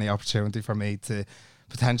if there's any opportunity for me to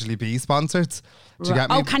potentially be sponsored. Do you get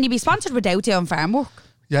me? Oh, can you be sponsored without doing farm work?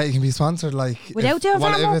 Yeah, you can be sponsored like Without doing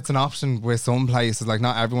farm if work? it's an option with some places, like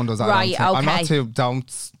not everyone does that. Right, I'm not okay. too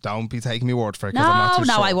don't be taking me word for it because I'm not No, too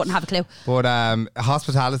no, sure. I wouldn't have a clue. But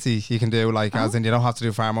hospitality you can do like as in you don't have to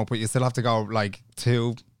do farm work, but you still have to go like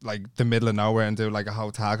to like the middle of nowhere and do like a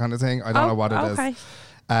hotel kind of thing. I don't know what it is. okay.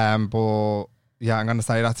 But yeah, I'm gonna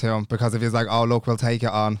say that to him because if he's like, oh look, we'll take it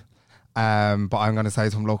on. But I'm going to say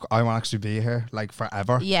to him, look, I won't actually be here like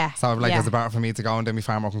forever. Yeah, So like, yeah. it's better for me to go and do my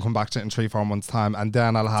farm work and come back to it in 3-4 months time, and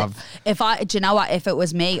then I'll have. Do you know what? If it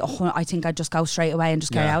was me, I think I'd just go straight away and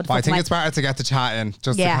just carry out. But I think it's better to get to chatting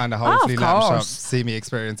just Yeah. to kind of Oh, hopefully of let him course. see me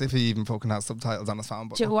experience if he even fucking has subtitles on his phone.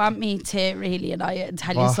 But Do you want me to really annoy you and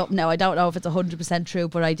tell you What? something? Now, I don't know if it's 100% true,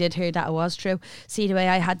 but I did hear that it was true. See, the way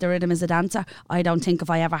I had the rhythm as a dancer, I don't think if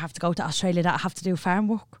I ever have to go to Australia that I have to do farm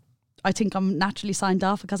work. I think I'm naturally signed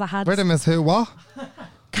off because I had Rhythm is who? What?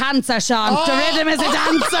 cancer, Sean. The rhythm is a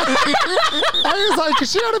dancer. I was like,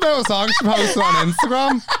 is she on about a song she posted on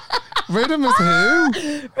Instagram? Rhythm is who?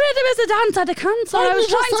 Rhythm is a dancer. The cancer. Why I didn't was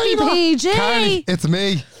you just trying to be say PG. that? Carly, it's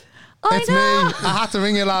me. I It's know. me. I had to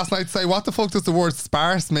ring you last night to say, what the fuck does the word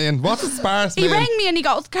sparse mean? What does sparse He mean? rang me and he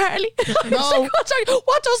goes, Carly. I was No. like,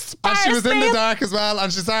 what does And sparse she was in mean? the dark as well,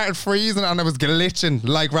 and she started freezing, and it was glitching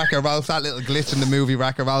like Wreck-It Ralph, that little glitch in the movie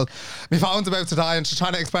Wreck-It Ralph. My phone's about to die, and she's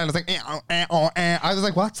trying to explain. I was like, I was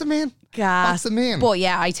like, what's it mean? Gas. What's it mean? But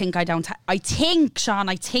yeah, I think I don't. I think, Sean,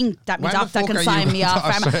 I think that my When the doctor fuck can are sign you me going off.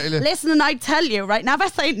 to Australia? Listen, and I tell you, right? Never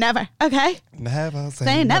say never, okay? Never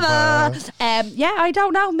Say never. Yeah, I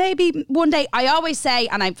don't know. Maybe one day. I always say,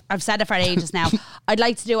 and I've said it for ages now, I'd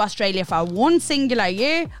like to do Australia for one singular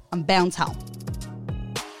year and bounce home.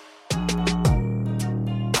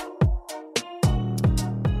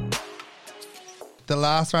 The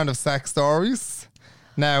last round of sex stories.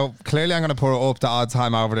 Now, clearly, I'm going to put up the odd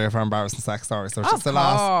time over there for embarrassing sex stories. So it's Of just the course.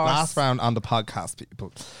 last round on the podcast,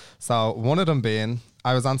 people. So one of them being,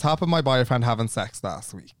 I was on top of my boyfriend having sex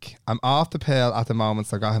last week. I'm off the pill at the moment,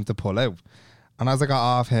 so I got him to pull out. And as I got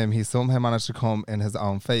off him, he somehow managed to come in his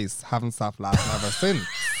own face. Haven't stopped laughing ever since.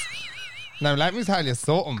 Now, let me tell you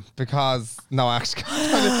something, because... No, I actually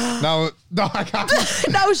can't tell you. No, I can't.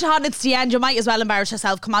 No, Sean, it's the end. You might as well embarrass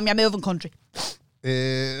yourself. Come on, you're moving country.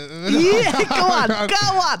 Yeah, go on, go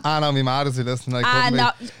on. I know, me mad as you listen.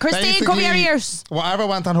 No, Christine, cover your ears. Whatever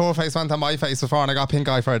went on her face went on my face before, and I got pink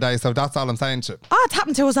eye for a day. So that's all I'm saying to you. Oh, it's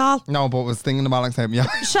happened to us all. No, but was thinking about like saying, yeah.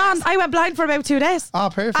 Sean, I went blind for about 2 days.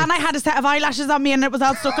 Oh, perfect. And I had a set of eyelashes on me and it was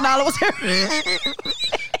all stuck in all of us here.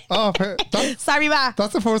 Oh, Sorry, ma.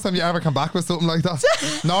 that's the first time you ever come back with something like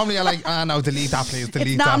that. Normally you're like, no, delete that, please,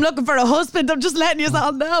 delete No, that. I'm looking for a husband. I'm just letting you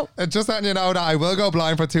all know. Just letting you know that I will go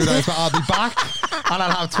blind for 2 days, but I'll be back and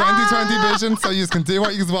I'll have 20/20 vision, so you can do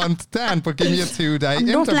what you want then, but give me a 2-day I'm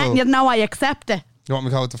interval. just letting you know I accept it. You want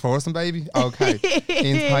me to go with the foursome, baby? Okay.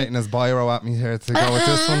 Ian's pointing his biro at me here to go with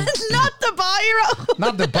this one. Not the biro.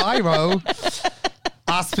 Not the biro.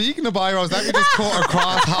 Speaking of biros, let me just cut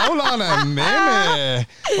across. Hold on a minute.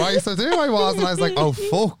 Right, so there I was, and I was like, oh,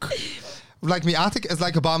 fuck. Like, my attic is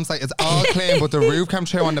like a bomb site. It's all clean, but the roof came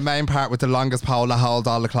through on the main part with the longest pole that holds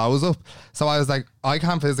all the clothes up. So I was like, I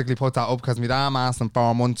can't physically put that up because my damn ass in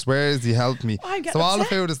 4 months. Where is he? Help me. So all the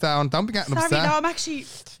food is down. Don't be getting upset. Sorry, no, I'm actually...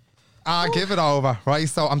 Give it over, right?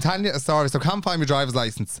 So I'm telling you a story. So can't find my driver's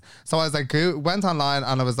license. So I was like, went online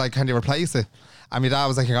and I was like, can you replace it? And my dad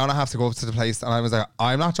was like, you're gonna have to go up to the place. And I was like,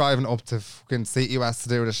 I'm not driving up to fucking CUS to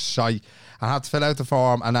do this shite. I had to fill out the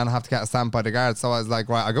form and then I have to get a stamp by the guard. So I was like,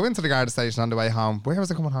 right, I'll go into the guard station on the way home. Where was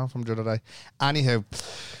I coming home from the other day? Anywho,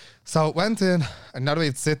 so went in, and now that we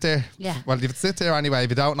have to sit there. Yeah. Well, you have to sit there anyway. If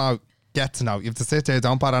you don't know, get to know. You have to sit there,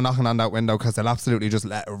 don't bother knocking on that window because they'll absolutely just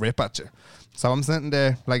let it rip at you. So I'm sitting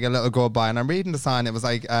there like a little goodbye and I'm reading the sign. It was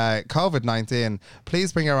like, COVID-19,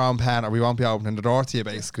 please bring your own pen or we won't be opening the door to you,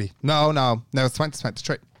 basically. No, it's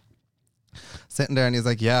 2023. Sitting there and he's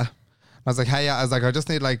like, yeah. I was like, hey, I was like, I just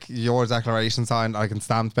need like your declaration signed. I can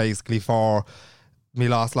stamp basically for me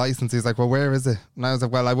lost license. He's like, well, where is it? And I was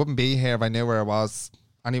like, well, I wouldn't be here if I knew where it was.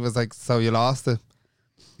 And he was like, so you lost it?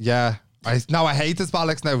 Yeah. I hate this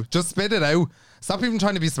bollocks now. Just spit it out. Stop even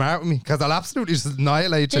trying to be smart with me because I'll absolutely just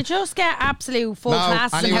annihilate you. They just get absolute full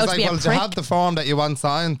classes and he and how was to like, be a well, prick. do you have the form that you want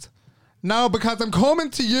signed? No, because I'm coming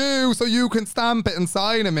to you so you can stamp it and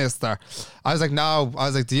sign it, mister. I was like, no. I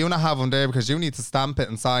was like, do you not have one there because you need to stamp it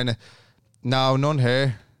and sign it? No, none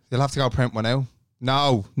here. You'll have to go print one out.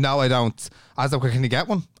 No, I don't. I was like, well, can you get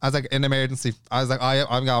one? I was like, in emergency. I was like,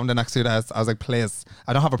 I'm going the next 2 days. I was like, please.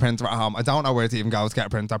 I don't have a printer at home. I don't know where to even go to get a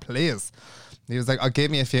printer. Please. He was like, oh,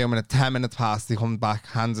 give me a few minutes. 10 minutes past. He comes back,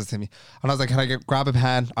 hands it to me. And I was like, can I grab a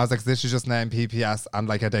pen? I was like, this is just name, PPS, and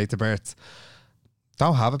like a date of birth.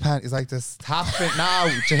 Don't have a pen. He's like, this tap it now.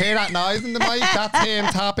 Did you hear that noise in the mic? That's him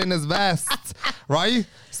tapping his vest. Right?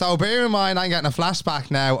 So bear in mind, I'm getting a flashback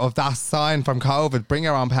now of that sign from COVID. Bring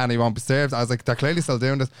your own pen, you won't be served. I was like, they're clearly still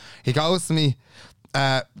doing this. He goes to me,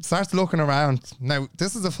 starts looking around. Now,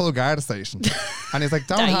 this is a full Garda station. And he's like,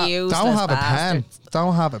 don't have a pen.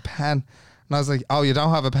 Don't have a pen. And I was like, oh, you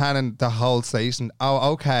don't have a pen in the whole station?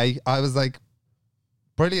 Oh, okay. I was like,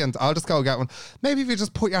 brilliant. I'll just go get one. Maybe if you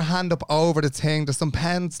just put your hand up over the thing, there's some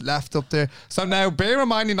pens left up there. So now, bear in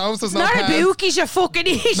mind, he knows there's no pens. Not a bookies, you fucking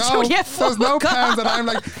idiot. No, there's no pens, and I'm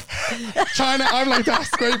like, I'm like that,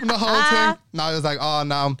 scraping the whole thing. No, I was like, oh,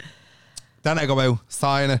 no. Then I go out,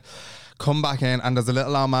 sign it, come back in, and there's a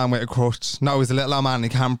little old man with a crutch. No, he's a little old man, he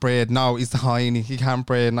can't breathe. No, he's tiny, he can't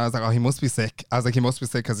breathe. And I was like, oh, he must be sick. I was like, he must be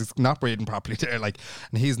sick because he's not breathing properly there. Like,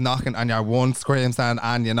 and he's knocking, and you're one scream sound,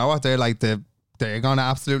 and you know what? They're like they're gonna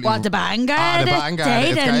absolutely... What, the Vanguard? The Vanguard,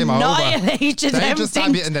 it's game over. They just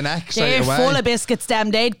stab you in the neck straight away. They're full of biscuits, them.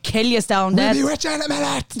 They'd kill you down dead. We'll be with you in a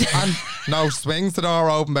minute. And no, swings the door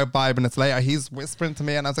open about 5 minutes later. He's whispering to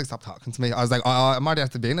me and I was like, stop talking to me. I was like, I might have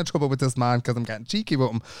to be in trouble with this man because I'm getting cheeky with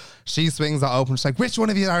him. She swings it open. She's like, which one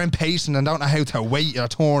of you are impatient and don't know how to wait your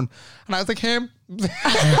turn? And I was like, him. The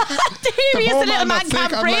little man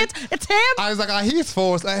can't breathe. Like, it's him. I was like, he's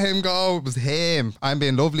forced. Let him go. It was him. I'm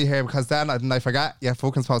being lovely here because then I forget you're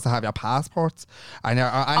fucking supposed to have your passports. And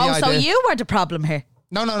so you were the problem here.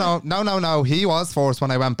 No. He was forced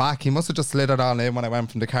when I went back. He must have just slid it on in when I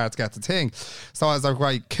went from the car to get the thing. So I was like,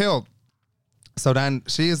 right, cool. So then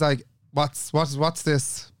she is like, what's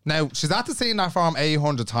this? Now, she's had to see that form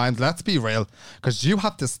 800 times. Let's be real. Because you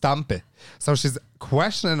have to stamp it. So she's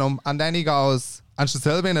questioning him. And then he goes... And she's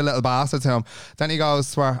still being a little bastard to him. Then he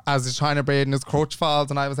goes to her as he's trying to breathe and his crutch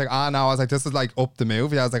falls. And I was like, no. I was like, this is like up the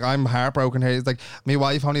movie. I was like, I'm heartbroken here. He's like, my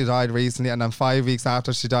wife only died recently. And then 5 weeks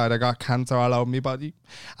after she died, I got cancer all over my body.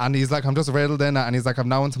 And he's like, I'm just riddled in it. And he's like, I've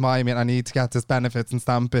no one to mind me and I need to get this benefits and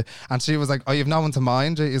stamp it. And she was like, oh, you've no one to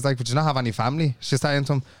mind you? He's like, but you not have any family? She's saying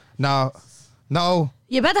to him, no.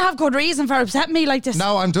 You better have good reason for upsetting me like this.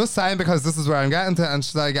 No, I'm just saying because this is where I'm getting to. And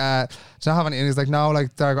she's like, do you have any? And he's like, no,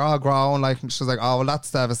 like they're all grown. Like, she's like, oh, well,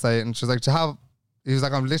 that's devastating. She's like, do you have? He was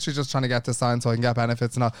like, I'm literally just trying to get this signed so I can get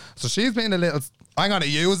benefits and all. So she's being a little. I'm gonna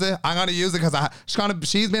use it because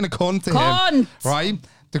she's being a cunt to him, right?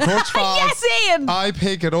 The crutch falls. Yes, Ian. I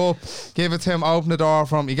pick it up, give it to him, open the door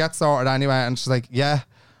for him. He gets sorted anyway, and she's like, yeah.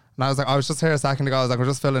 And I was like, I was just here a second ago. I was like, we're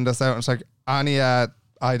just filling this out. And she's like, Annie,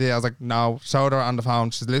 idea. I was like, no, showed her on the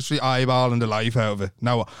phone. She's literally eyeballing the life out of it.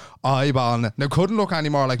 No, eyeballing it. Now, couldn't look any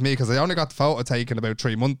more like me because I only got the photo taken about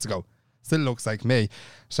 3 months ago. Still looks like me.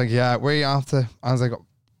 She's like, yeah, where are you off to? I was like,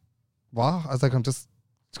 what? I was like, I'm just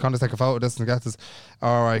going to take a photo of this and get this.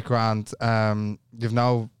 All right, grand. You've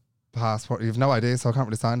no passport. You've no ID, so I can't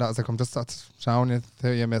really sign that. I was like, I'm just showing you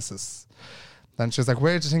to your missus. Then she was like,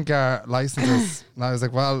 where do you think your license is? And I was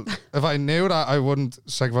like, well, if I knew that, I wouldn't.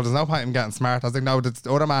 She's like, well, there's no point in getting smart. I was like, no, the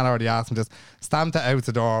other man already asked me, just stamped it out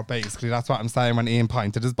the door, basically. That's what I'm saying when Ian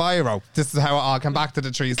pointed his biro. This is how it all came back to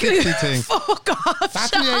the 360 thing. Fuck off,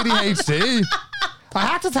 That's the ADHD. I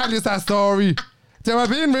had to tell you that story. They were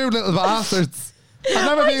being rude little bastards. I've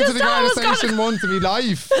never been to the garda station once in my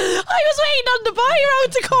life. I was waiting on the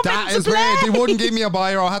biro to come That into is play. weird. They wouldn't give me a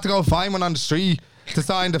biro. I had to go find one on the street to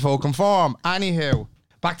sign the fucking form. Anywho,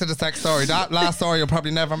 back to the sex story. That last story you'll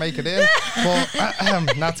probably never make it in. But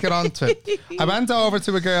let's get on to it. I went over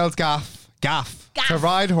to a girl's gaff to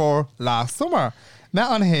ride her last summer. Met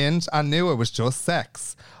on Hinge and knew it was just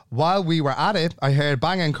sex. While we were at it, I heard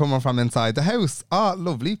banging coming from inside the house. Oh,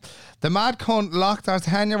 lovely. The mad cunt locked our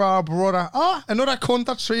 10-year-old brother. Oh, another cunt,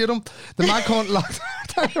 that's 3 of them. The mad cunt locked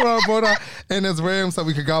our 10-year-old brother in his room so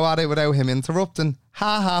we could go at it without him interrupting.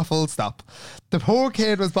 Ha, full stop. The poor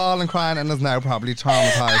kid was bawling, crying and is now probably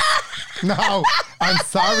traumatised. No, I'm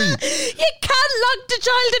sorry. You can't lock the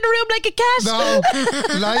child in a room like a cat. No,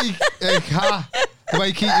 like a cat. The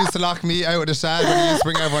way Keith used to lock me out of the shed when he used to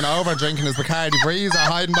bring everyone over drinking his Bacardi Breeze or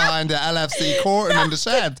hiding behind the LFC curtain in the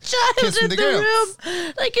shed. Child kissing in the girls. room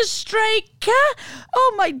like a stray cat.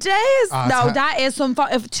 Oh my days. No, that is some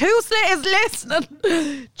if Tusla is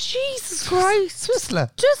listening. Jesus Christ. Tusla.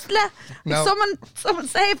 No. Someone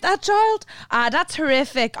save that child. That's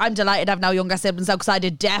horrific. I'm delighted I've now younger siblings now because I'd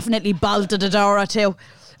have definitely bolted the door or two.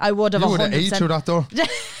 I would have. You would have ate through that door.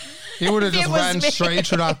 You would have just went straight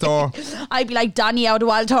through that door. I'd be like Donny out of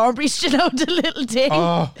Wild Thornbridge, you know, the little thing.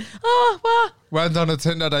 Oh, what? Went on a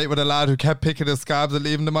Tinder date with a lad who kept picking his scabs and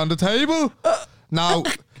leaving them on the table. Now,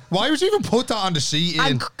 why would you even put that on the sheet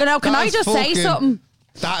in? Now, can I just say something?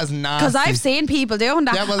 That is nasty. Because I've seen people doing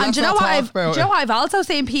that. Yeah, well, and do you know what I've also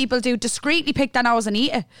seen people do? Discreetly pick their nose and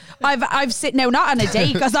eat it. I've seen, now not on a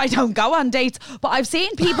date because I don't go on dates, but I've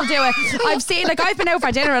seen people do it. I've seen, like, I've been out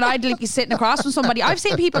for dinner and I'd be sitting across from somebody. I've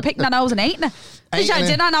seen people picking their nose and eating it. Is your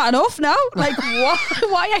dinner not enough? No? Like, what?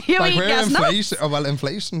 Why are you like eating gas inflation? Oh, well,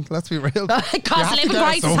 inflation, let's be real. Cost of living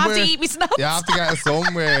crisis, have to eat me snubs. You have to get it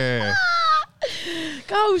somewhere.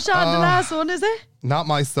 Go, Sean, the last one, is it? Not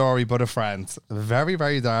my story, but a friend's. Very,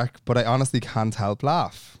 very dark, but I honestly can't help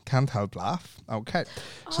laugh. Okay.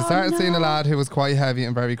 She started seeing a lad who was quite heavy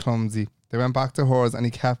and very clumsy. They went back to hers and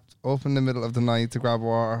he kept up in the middle of the night to grab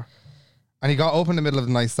water. And he got up in the middle of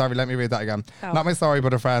the night. Sorry, let me read that again. Oh. Not my story,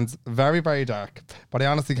 but a friend's. Very, very dark, but I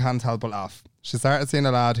honestly can't help but laugh. She started seeing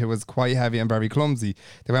a lad who was quite heavy and very clumsy.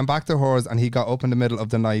 They went back to hers and he got up in the middle of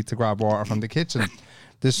the night to grab water from the kitchen.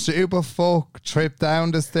 The super fuck tripped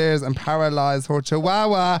down the stairs and paralysed her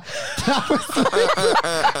chihuahua. That was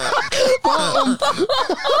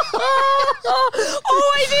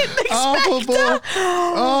oh, I didn't expect that.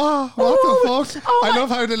 Oh, what the fuck? I love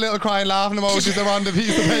how the little crying laughing emojis are on the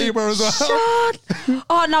piece of paper as well. Sean.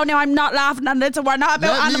 Oh, no, I'm not laughing at it. We're not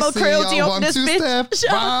about animal cruelty up in this bitch.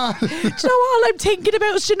 Sean, do you know all I'm thinking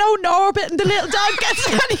about is, you know, Norbit and the little dog gets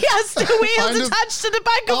and he has two wheels attached to the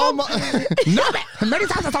back of him. Norbit! Many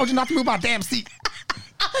times I told you not to move our damn seat.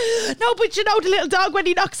 No, but you know the little dog when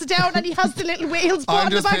he knocks it down and he has the little wheels put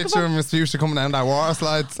on the back of him. I'm just picturing Miss Fuchsia coming down that water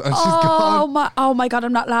slides and she's gone. Oh my God,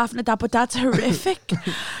 I'm not laughing at that, but that's horrific.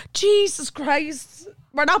 Jesus Christ.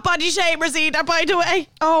 We're not body shamers either, by the way.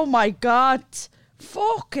 Oh my God.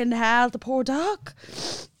 Fucking hell, the poor dog.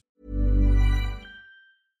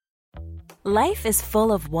 Life is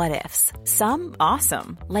full of what-ifs. Some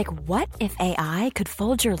awesome, like what if AI could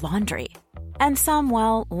fold your laundry? And some,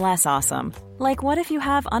 well, less awesome, like what if you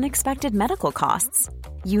have unexpected medical costs?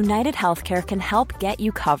 United Healthcare can help get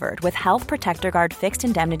you covered with Health Protector Guard fixed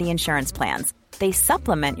indemnity insurance plans. They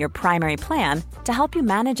supplement your primary plan to help you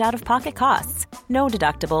manage out-of-pocket costs. No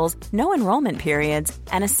deductibles, no enrollment periods,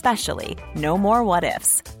 and especially no more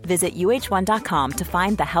what-ifs. Visit UH1.com to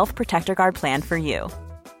find the Health Protector Guard plan for you.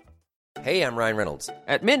 Hey, I'm Ryan Reynolds.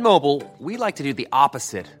 At Mint Mobile, we like to do the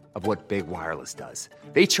opposite of what Big Wireless does.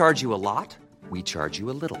 They charge you a lot. We charge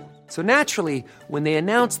you a little. So naturally, when they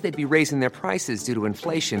announced they'd be raising their prices due to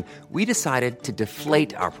inflation, we decided to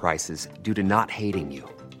deflate our prices due to not hating you.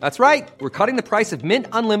 That's right. We're cutting the price of Mint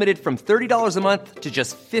Unlimited from $30 a month to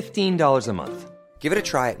just $15 a month. Give it a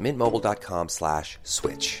try at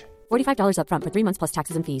mintmobile.com/switch. $45 up front for 3 months plus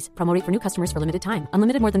taxes and fees. Promo rate for new customers for limited time.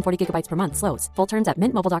 Unlimited more than 40 gigabytes per month. Slows full terms at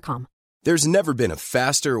mintmobile.com. There's never been a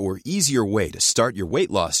faster or easier way to start your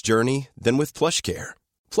weight loss journey than with PlushCare.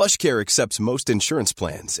 PlushCare accepts most insurance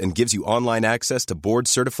plans and gives you online access to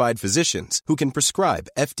board-certified physicians who can prescribe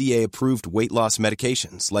FDA-approved weight loss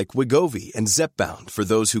medications like Wegovy and Zepbound for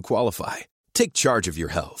those who qualify. Take charge of your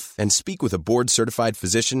health and speak with a board-certified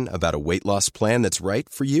physician about a weight loss plan that's right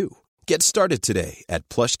for you. Get started today at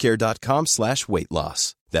plushcare.com/weight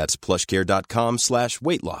loss. That's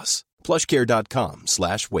plushcare.com/weight loss.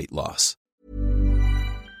 plushcare.com/weight loss.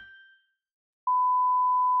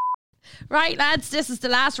 Right, lads, this is the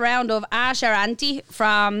last round of Ash or Auntie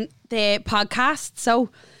from the podcast, so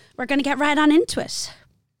we're going to get right on into it.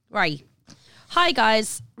 Right. Hi,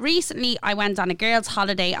 guys. Recently, I went on a girls'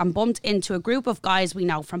 holiday and bumped into a group of guys we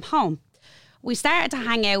know from home. We started to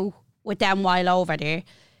hang out with them while over there.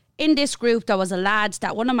 In this group, there was a lad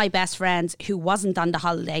that one of my best friends, who wasn't on the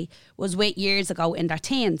holiday, was with years ago in their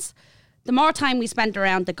teens. The more time we spent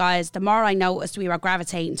around the guys, the more I noticed we were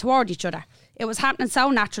gravitating toward each other. It was happening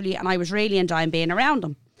so naturally and I was really enjoying being around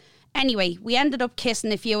them. Anyway, we ended up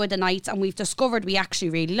kissing a few of the nights and we've discovered we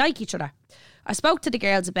actually really like each other. I spoke to the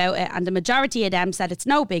girls about it and the majority of them said it's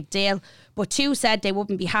no big deal, but 2 said they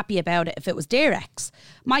wouldn't be happy about it if it was their ex.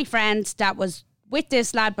 My friend that was with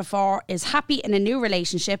this lad before is happy in a new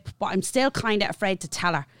relationship, but I'm still kind of afraid to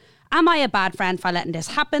tell her. Am I a bad friend for letting this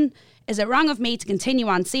happen? Is it wrong of me to continue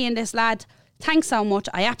on seeing this lad? Thanks so much.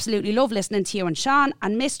 I absolutely love listening to you and Sean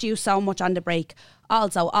and missed you so much on the break.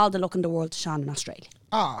 Also, all the luck in the world to Sean in Australia.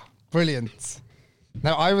 Ah, brilliant.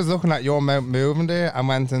 Now, I was looking at your mount moving there and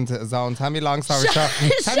went into a zone. Tell me long story short.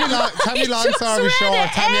 Tell me a long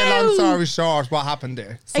story short. What happened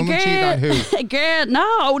there? Someone cheated on who? A girl.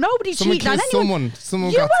 No, nobody cheated on anyone. Someone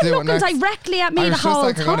you got to do it were looking directly at me the whole time. I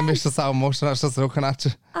was just like, I'm going to miss you so much and I was just looking at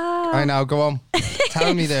you. I know, go on.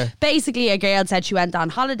 Tell me there. Basically, a girl said she went on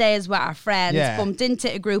holidays with her friends, bumped into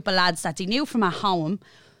a group of lads that they knew from at home.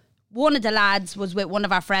 One of the lads was with one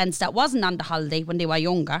of our friends that wasn't on the holiday when they were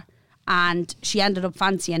younger. And she ended up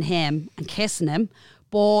fancying him and kissing him.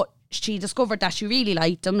 But she discovered that she really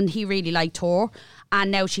liked him and he really liked her. And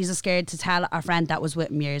now she's scared to tell our friend that was with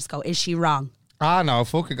him years ago. Is she wrong? Ah, no,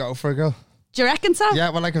 fuck it, go for a girl. Do you reckon so? Yeah,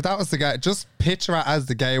 well, like if that was the guy, just picture it as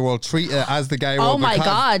the gay world, treat it as the gay world. Oh my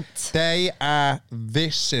God. They are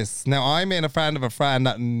vicious. Now, I made a friend of a friend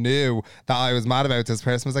that knew that I was mad about this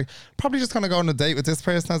person. I was like, probably just going to go on a date with this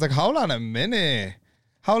person. I was like, hold on a minute.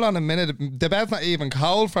 The bed's not even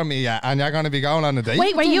cold for me yet, and you're going to be going on a date.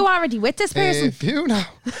 Wait, were you already with this person? If you know.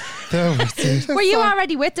 Were you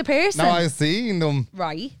already with the person? No, I've seen them.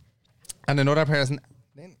 Right. And another person,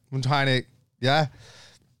 I'm trying to, yeah.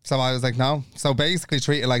 So I was like, no. So basically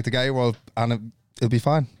treat it like the gay world, and it'll be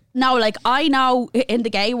fine. No, like I know in the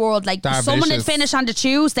gay world, like they're someone vicious. would finish on the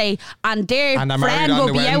Tuesday and their friend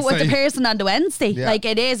will be out with the person on the Wednesday. Yeah. Like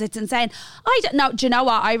it's insane. I don't know. Do you know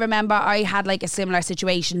what? I remember I had like a similar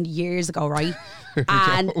situation years ago, right?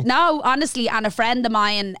 And no, honestly, and a friend of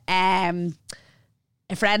mine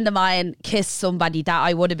kissed somebody that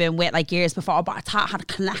I would have been with like years before, but I thought I had a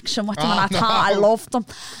connection with them and I thought I loved them.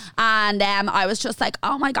 And I was just like,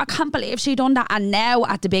 oh my God, can't believe she done that. And now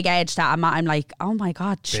at the big age that I'm at, I'm like, oh my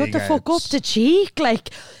God, shut the fuck up the cheek. Like,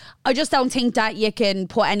 I just don't think that you can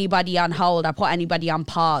put anybody on hold or put anybody on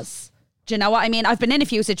pause. Do you know what I mean? I've been in a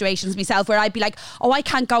few situations myself where I'd be like, oh, I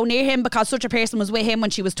can't go near him because such a person was with him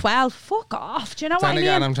when she was 12. Fuck off. Do you know what I mean?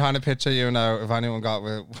 Again, I'm trying to picture you now, if anyone got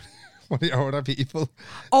with one of the older people.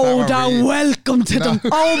 Oh, they're welcome to them.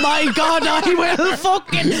 Oh my God, I will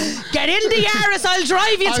fucking get in the Yaris. I'll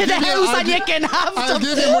drive you to the house and you can have them. I'll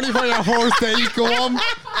give you money for your first date. Go on.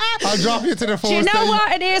 I'll drop you to the first date. Do you know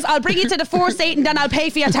what it is? I'll bring you to the first date and then I'll pay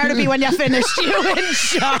for your therapy when you're finished. You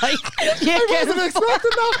enjoy. I wasn't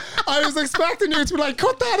expecting that. I was expecting you to be like,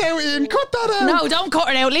 cut that out, Ian. Cut that out. No, don't cut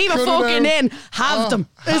it out. Leave it fucking in. Have them.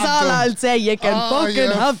 Is all I'll say. You can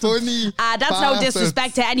fucking have them. That's no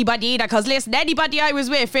disrespect to anybody either. Because listen, anybody I was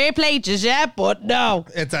with, fair play to you, but no.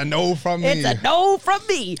 It's a no from me. It's a no from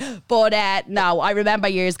me. But no, I remember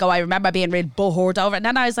years ago, I remember being real butthurt over it. And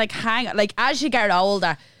then I was like, hang on. Like, as you get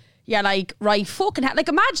older, you're like, right, fucking hell. Like,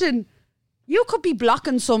 imagine you could be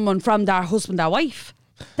blocking someone from their husband or wife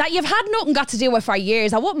that you've had nothing got to do with for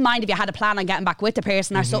years. I wouldn't mind if you had a plan on getting back with the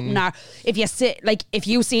person or something, or if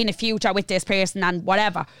you see in a future with this person and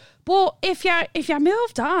whatever. But if you're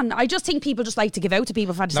moved on, I just think people just like to give out to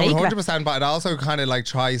people for the No, sake of it. 100%, but I'd also kind of like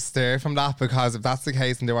try steer from that, because if that's the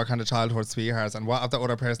case and they were kind of childhood sweethearts, and what if the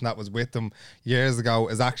other person that was with them years ago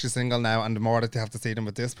is actually single now, and the more that they have to see them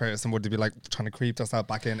with this person, would they be like trying to creep themselves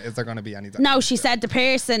back in? Is there going to be any? No, she said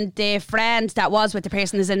the friend that was with the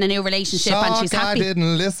person is in a new relationship and she's happy. I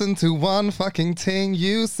didn't listen to one fucking thing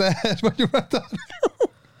you said when you were done.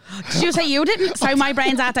 Did you say you didn't? So my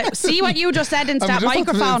brain's at it. See what you just said into that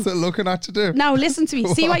microphone. I'm looking at you do. No, listen to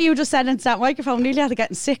me. See what you just said into that microphone. Nearly had to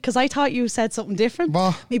get sick because I thought you said something different.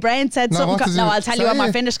 What? My brain said something. No, I'll tell you when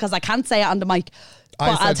we're finished because I can't say it on the mic.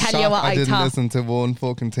 But I'll tell you what I thought. I didn't listen to one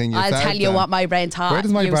fucking thing you said. I'll tell you what my brain thought. Where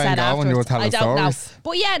does my brain go when you were telling stories? I don't know.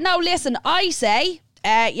 But yeah, no, listen, I say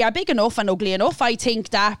you're big enough and ugly enough. I think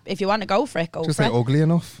that if you want to go for it, go for it. Just say ugly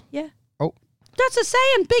enough? Yeah. Oh. That's a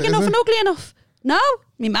saying. Big enough and ugly enough. No,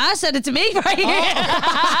 my ma said it to me right here.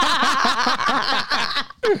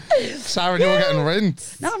 Sharon, you were getting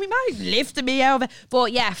rinsed. No, my ma lifted me out of it.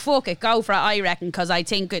 But yeah, fuck it, go for it, I reckon, because I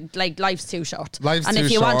think life's too short. And if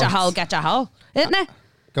you want your hole, get your hole, isn't it?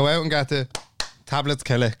 Go out and get the tablets,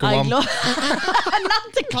 kill it. Go on. Not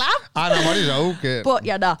to clap. I'm only joking. But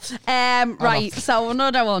you're not. Right, so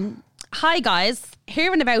another one. Hi guys,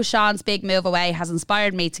 hearing about Sean's big move away has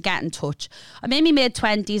inspired me to get in touch. I'm in my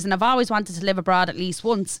mid-20s and I've always wanted to live abroad at least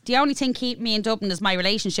once. The only thing keeping me in Dublin is my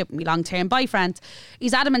relationship with my long-term boyfriend.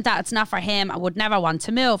 He's adamant that it's not for him and would never want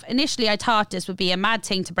to move. Initially I thought this would be a mad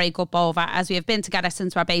thing to break up over, as we have been together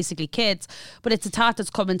since we're basically kids, but it's a thought that's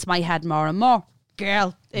come into my head more and more.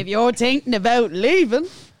 Girl, if you're thinking about leaving,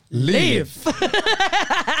 leave.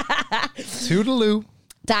 Toodaloo.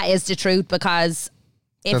 That is the truth, because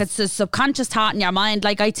if it's a subconscious thought in your mind,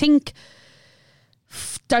 like I think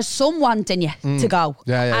there's some wanting you to go.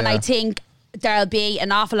 And I think there'll be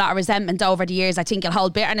an awful lot of resentment over the years. I think you'll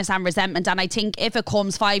hold bitterness and resentment. And I think if it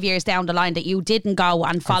comes 5 years down the line that you didn't go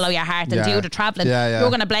and follow your heart and do the travelling, you're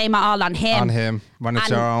going to blame it all on him. On him, when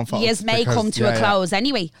it's your own fault. Years may come to a close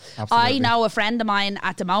anyway. Absolutely. I know a friend of mine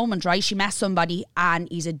at the moment, right? She met somebody and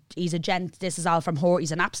he's a gent. This is all from her.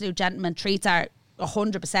 He's an absolute gentleman, treats her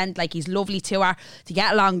 100%, like he's lovely to her, to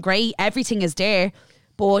get along great, everything is there.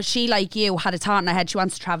 But she, like you, had a thought in her head, she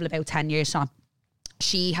wants to travel about 10 years, Sean.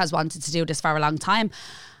 She has wanted to do this for a long time,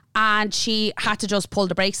 and she had to just pull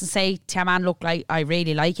the brakes and say to her man, look, like, I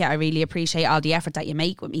really like you, I really appreciate all the effort that you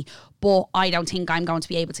make with me, but I don't think I'm going to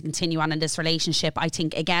be able to continue on in this relationship. I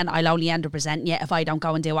think, again, I'll only end up resenting you if I don't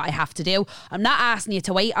go and do what I have to do. I'm not asking you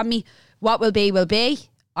to wait on me. What will be will be.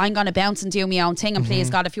 I'm going to bounce and do my own thing, and please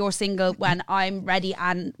God, if you're single when I'm ready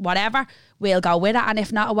and whatever, we'll go with it. And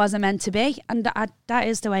if not, it wasn't meant to be, and that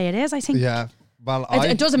is the way it is, I think. Yeah. Well,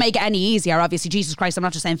 it doesn't make it any easier, obviously. Jesus Christ, I'm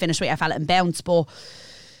not just saying finish with your fella and bounce, but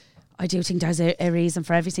I do think there's a reason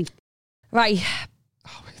for everything. Right.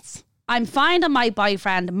 I'm finding my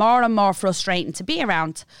boyfriend more and more frustrating to be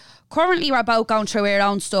around. Currently, we're both going through our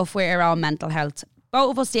own stuff with our own mental health.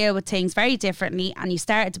 Both of us deal with things very differently, and he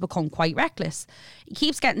started to become quite reckless. He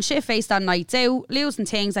keeps getting shit-faced on nights out, losing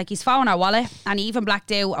things like his phone or wallet, and he even blacked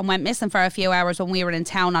out and went missing for a few hours when we were in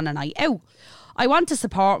town on a night out. I want to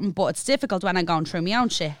support him, but it's difficult when I'm going through my own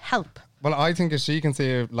shit. Help. Well, I think if she can see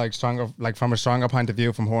it like stronger, like from a stronger point of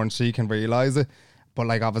view from her, and she can realise it. But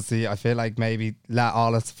like obviously, I feel like maybe let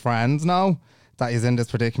all his friends know that he's in this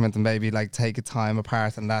predicament, and maybe like take a time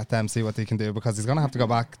apart and let them see what they can do, because he's gonna have to go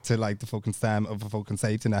back to like the fucking stem of a fucking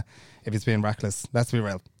safety net if he's being reckless. Let's be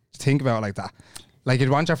real. Think about it like that. Like, you'd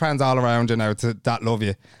want your friends all around you now that love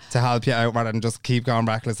you, to help you out, rather than just keep going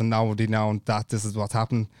reckless and nobody knowing that this is what's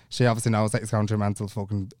happened. She obviously knows that he's going through mental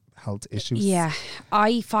fucking health issues. Yeah,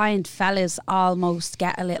 I find fellas almost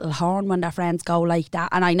get a little horn when their friends go like that.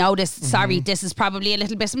 And I know this, sorry, this is probably a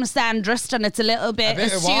little bit misandrist and it's a little bit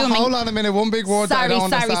assuming. Hold on a minute, one big word.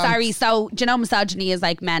 Sorry. So, do you know misogyny is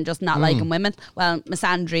like men just not liking women? Well,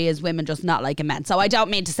 misandry is women just not liking men. So I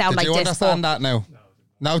don't mean to sound like this. Did you understand that now?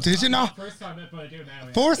 No, did you not? First time, but I do now.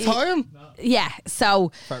 Yeah. First time? No. Yeah,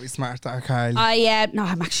 so... Very smart there, Kyle. No,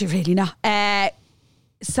 I'm actually really not.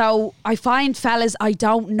 So I find fellas, I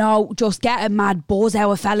don't know, just get a mad buzz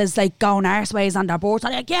out of fellas like going arseways on their boards.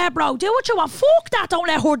 I'm like, yeah, bro, do what you want. Fuck that, don't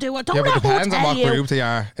let her do it. Don't let her tell you. It depends on what group they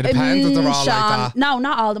are. It depends if they're all like that. No,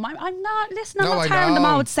 not all of them. I'm not tearing them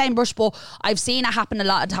out with the same brush, but I've seen it happen a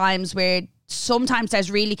lot of times where sometimes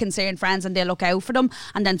there's really concerned friends and they look out for them,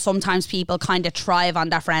 and then sometimes people kind of thrive on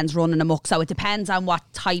their friends running amok. So it depends on what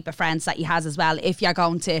type of friends that you has as well, if you're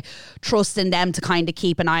going to trust in them to kind of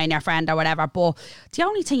keep an eye on your friend or whatever. But the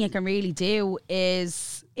only thing you can really do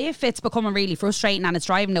is, if it's becoming really frustrating and it's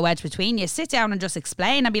driving the wedge between you, sit down and just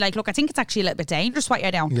explain and be like, look, I think it's actually a little bit dangerous what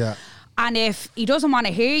you're doing. Yeah. And if he doesn't want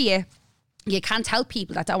to hear you, you can't help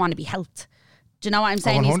people that don't want to be helped. Do you know what I'm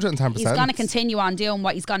saying? 110%. He's going to continue on doing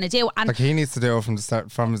what he's going to do. And like he needs to do it from the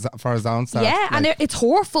start, for his own start. yeah, like, and it's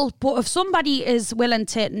hurtful. But if somebody is willing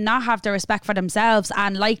to not have the respect for themselves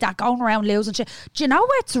and like that, going around losing shit, do you know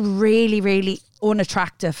what's really, really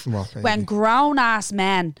unattractive? What, baby? When grown ass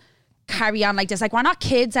men carry on like this. Like, we're not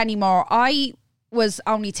kids anymore. I was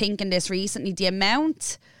only thinking this recently, the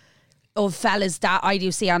amount of fellas that I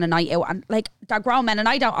do see on a night out, and like, they're grown men, and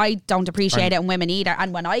I don't appreciate it in women either.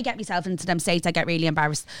 And when I get myself into them states, I get really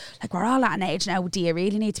embarrassed. Like, we're all at an age now, do you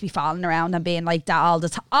really need to be falling around and being like that all the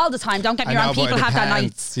time? Don't get me wrong, people have their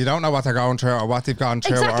nights. You don't know what they're going through or what they've gone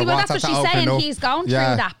through. Exactly, or well, what's that's what had to she's saying. open up. He's going through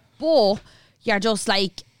that, but you're just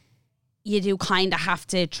like, you do kind of have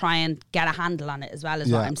to try and get a handle on it as well,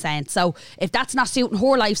 is what I'm saying. So if that's not suiting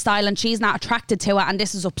her lifestyle and she's not attracted to it and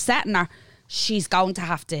this is upsetting her, she's going to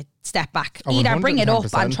have to step back. Either bring it up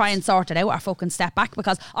and try and sort it out, or fucking step back,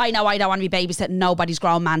 because I know I don't want to be babysitting nobody's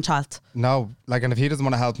grown man child. No, like, and if he doesn't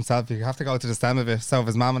want to help himself, you have to go to the stem of it. So if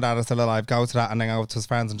his mum and dad are still alive, go to that and then go to his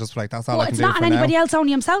friends and just be like, that's all I can do for now. It's not on anybody else,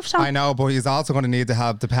 only himself, Sean. I know, but he's also going to need the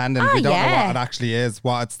help depending. We don't know what it actually is,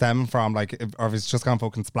 what it's stemming from, like, or if it's just gone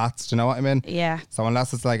fucking splats. Do you know what I mean? Yeah. So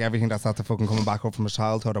unless it's like everything that's after fucking coming back up from his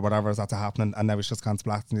childhood or whatever is after happening, and now it's just gone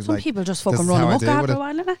splats, and he's Some like, people just this fucking is run how I amok deal with after it. a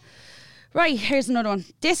while, innit? Right, here's another one.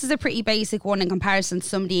 This is a pretty basic one in comparison to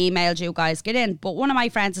somebody emailed you guys. Get in. But one of my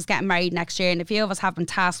friends is getting married next year, and a few of us have been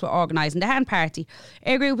tasked with organising the hen party.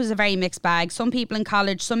 Our group is a very mixed bag. Some people in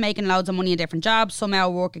college, some making loads of money in different jobs, some out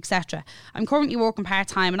of work, etc. I'm currently working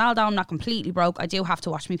part-time, and although I'm not completely broke, I do have to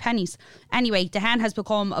watch my pennies. Anyway, the hen has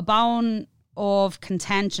become a bone of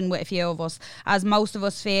contention with a few of us, as most of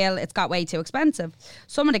us feel it's got way too expensive.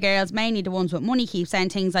 Some of the girls, mainly the ones with money, keep saying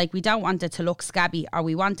things like, we don't want it to look scabby, or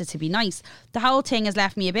we want it to be nice. The whole thing has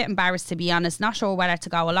left me a bit embarrassed, to be honest, not sure whether to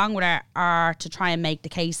go along with it or to try and make the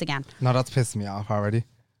case again. No, that's pissing me off already.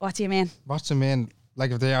 What do you mean? What do you mean?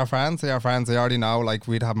 Like, if they are friends, they are friends. They already know, like,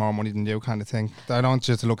 we'd have more money than you kind of thing. I don't want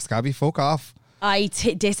you to look scabby. Fuck off.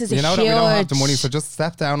 This is you a know huge... that we don't have the money, so just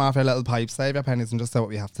step down off your little pipe, save your pennies, and just do what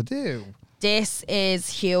we have to do. This is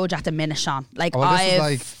huge at the minute, Sean. Like, this is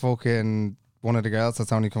like fucking one of the girls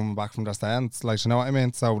that's only coming back from their stands. Like, you know what I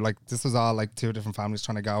mean? So, like, this was all like two different families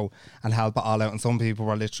trying to go and help it all out. And some people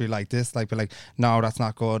were literally like this, like, be like, no, that's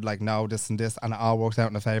not good. Like, no, this and this. And it all worked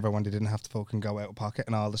out in a favour when they didn't have to fucking go out of pocket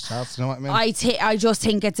and all the shots. You know what I mean? I just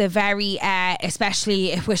think it's a very,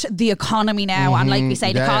 especially with the economy now, and like we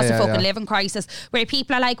say, the cost of fucking living crisis, where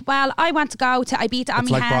people are like, well, I want to go to Ibiza on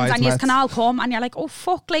my like hands, and you bridesmaids. can all come, and you're like, oh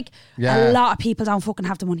fuck, like, a lot of people don't fucking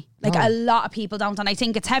have the money. Like, a lot of people don't, and I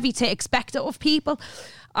think it's heavy to expect it of people.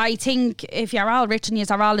 I think if you're all rich and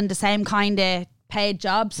you're all in the same kind of paid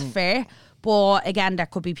jobs, fair. But again, there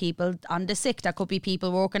could be people on the sick, there could be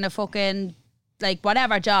people working a fucking, like,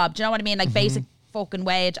 whatever job, do you know what I mean? Like, basic fucking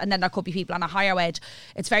wage, and then there could be people on a higher wage.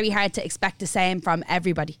 It's very hard to expect the same from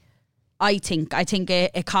everybody. I think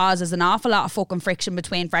it causes an awful lot of fucking friction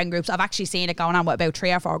between friend groups. I've actually seen it going on with about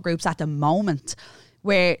 3 or 4 groups at the moment,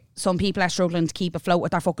 where some people are struggling to keep afloat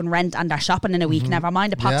with their fucking rent and their shopping in a week. Never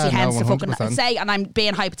mind epoxy hens to fucking 100%. say, and I'm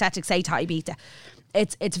being hypothetical, say to Ibiza.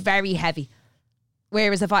 It's very heavy.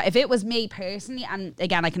 Whereas if it was me personally, and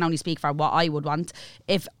again, I can only speak for what I would want,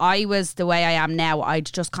 if I was the way I am now,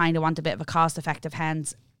 I'd just kind of want a bit of a cost-effective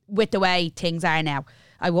hens with the way things are now.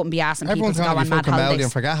 I wouldn't be asking Everyone's people to going go to on be mad fucking melody holidays.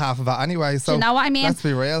 and forget half of it anyway. So Do you know what I mean? Let's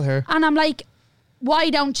be real here. And I'm like,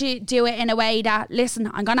 why don't you do it in a way that, listen,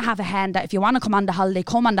 I'm going to have a hen that if you want to come on the holiday,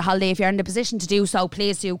 come on the holiday. If you're in the position to do so,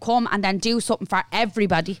 please do come, and then do something for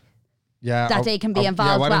everybody. Yeah, that they can be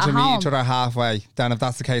involved why with don't you at meet home. each other halfway? Then if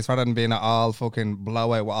that's the case, rather than being at all fucking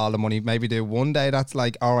blowout with all the money, maybe do one day that's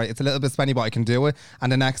like, all right, it's a little bit spenny, but I can do it,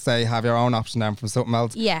 and the next day have your own option then from something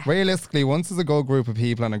else. Yeah. Realistically, once there's a good group of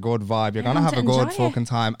people and a good vibe, you're gonna want have a to good enjoy it. fucking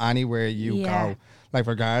time anywhere you go. Like,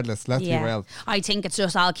 regardless, let's be real. I think it's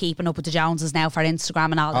just all keeping up with the Joneses now for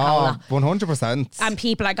Instagram and all the whole lot. 100%. And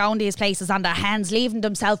people are going to these places on their hands, leaving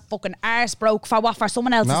themselves fucking arse broke for what? For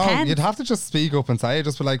someone else's No, hand. you'd have to just speak up and say,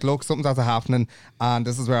 just be like, look, something's after happening, and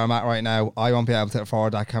this is where I'm at right now. I won't be able to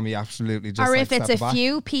afford that. Can we absolutely just or like, if it's step a back?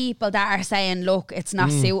 few people that are saying, look, it's not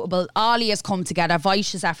suitable, all of us come together,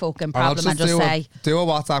 voices are fucking Or I'll problem, and just do say, do a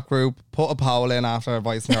WhatsApp group, put a poll in after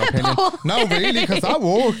voicing your opinion. No, really, because that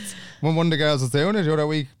worked. When one of the girls was doing it the other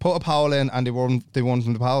week, put a poll in and they won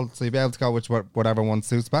from the poll, so you'll be able to go with whatever one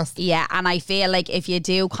suits best. yeah. And I feel like if you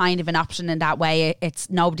do kind of an option in that way, it's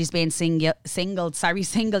nobody's being singled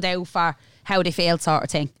out for how they feel, sort of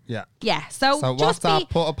thing. Yeah. Yeah. So just WhatsApp, be,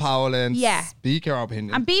 put a poll in, Yeah. speak your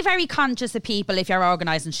opinion. and be very conscious of people if you're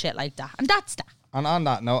organising shit like that. And that's that. And on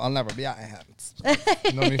that note, I'll never be out of hands.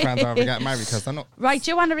 None of my friends are ever getting married because I know. Right,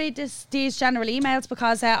 do you want to read these general emails?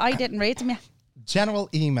 Because I didn't read them yet. General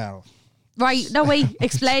email. Right, no, wait,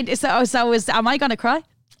 explain. So am I going to cry?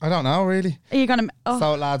 I don't know, really. Are you going to... Oh.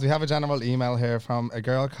 So, lads, we have a general email here from a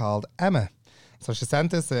girl called Emma. So she sent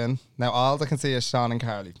this in. Now, all I can see is Sean and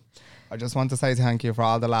Carly. I just want to say thank you for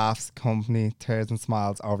all the laughs, company, tears and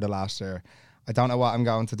smiles over the last year. I don't know what I'm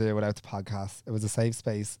going to do without the podcast. It was a safe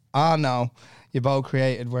space. Oh, no. You both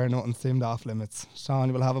created where nothing seemed off limits. Sean,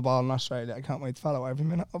 you will have a ball in Australia. I can't wait to follow every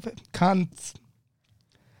minute of it. Can't.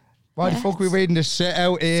 Why the fuck are we reading this shit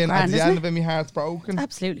out in? At the end of it, my heart's broken.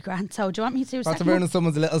 Absolutely grand. So, do you want me to do a That's second ruining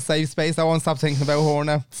someone's little safe space. I won't stop thinking about her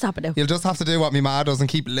now. Stop it now. You'll just have to do what my ma does and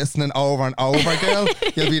keep listening over and over, girl.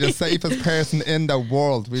 You'll be the safest person in the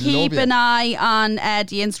world. We love you. Keep an eye on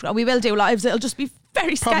the Instagram. We will do lives. It'll just be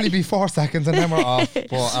very scary. Probably be 4 seconds and then we're off.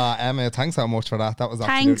 But Emma, thanks so much for that. That was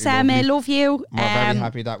thanks, absolutely Emma. lovely. Love you. We're very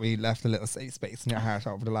happy that we left a little safe space in your heart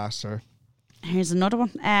over the last year. Here's another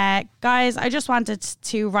one. Guys, I just wanted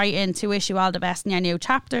to write in to wish you all the best in your new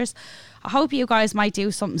chapters. I hope you guys might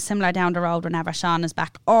do something similar down the road whenever Sean is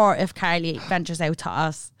back or if Carly ventures out to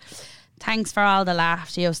us. Thanks for all the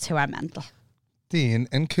laughs. You two are mental. Dean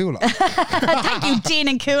and Kula. Thank you, Dean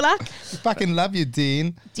and Kula. Fucking love you,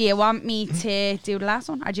 Dean. Do you want me to do the last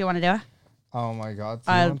one or do you want to do it? Oh my God.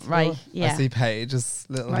 Right, yeah. I see Paige's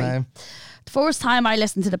little name. The first time I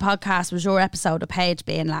listened to the podcast was your episode of Paige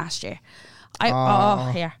being last year.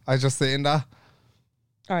 Here. I just seen that.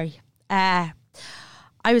 Sorry. I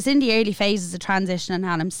was in the early phases of transition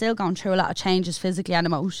and I'm still going through a lot of changes physically and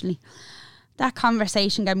emotionally. That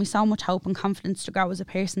conversation gave me so much hope and confidence to grow as a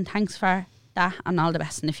person. Thanks for that and all the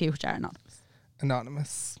best in the future, Anonymous.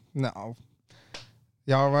 Anonymous. No.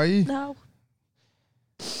 You alright? No.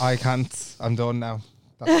 I can't. I'm done now.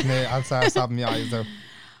 That's me. I'll start sobbing my eyes out.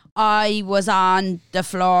 I was on the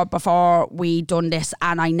floor before we done this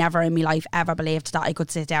and I never in my life ever believed that I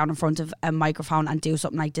could sit down in front of a microphone and do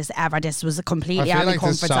something like this ever. This was a completely out of my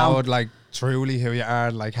comfort zone. I feel like this showed like truly who you are,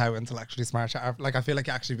 like how intellectually smart you are. Like I feel like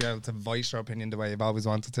you actually be able to voice your opinion the way you've always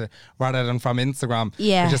wanted to, rather than from Instagram.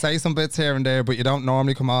 Yeah. You just say some bits here and there, but you don't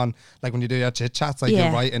normally come on like when you do your chit chats, like you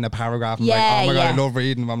write in a paragraph and like, oh my God, I love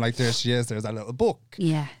reading. I'm like, there she is, there's a little book.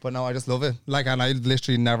 Yeah. But no, I just love it. Like, and I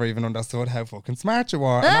literally never even understood how fucking smart you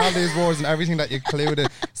were and all these words and everything that you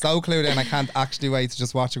so clued in. I can't actually wait to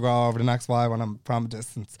just watch you grow over the next while when I'm from a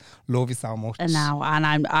distance. Love you so much. And now, and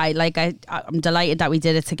I'm delighted that we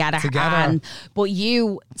did it together. But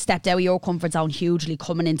you stepped out of your comfort zone hugely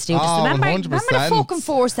coming in to do this. Remember 100%. the fucking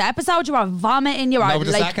first episode? You were vomiting. No, but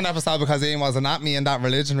the second episode, because Ian wasn't at me in that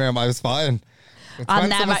religion room, I was fine. I'll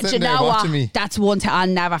never, do you know what? That's one thing I'll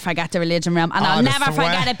never forget, the religion room, and I'll never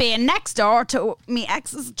forget it being next door to me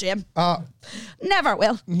ex's gym. Never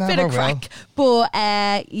will. Never Bit of crack. But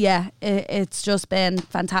it's just been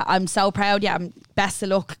fantastic. I'm so proud. Yeah, best of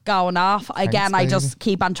luck going off. Again, I just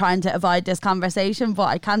keep on trying to avoid this conversation, but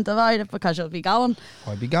I can't avoid it because you'll be going.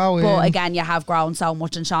 I'll be going. But again, you have grown so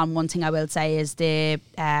much. And Sean, one thing I will say is the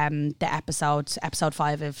episode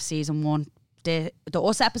 5 of season 1, the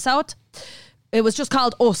Us episode. It was just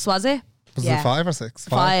called Us, was it? Was it 5 or 6?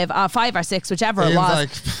 5 or 6, whichever Ian's it was. Like,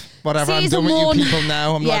 whatever, I'm done with you people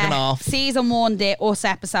now. I'm logging off. Season 1, the Us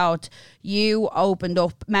episode, you opened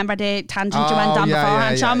up. Remember the tangent you went on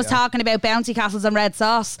beforehand? Sean was talking about bouncy castles and red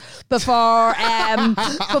sauce before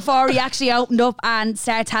he actually opened up and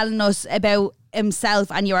started telling us about himself.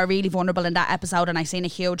 And you are really vulnerable in that episode. And I seen a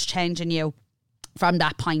huge change in you from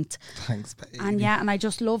that point. Thanks, baby. And I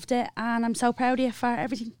just loved it, and I'm so proud of you for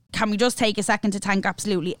everything. Can we just take a second to thank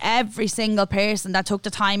absolutely every single person that took the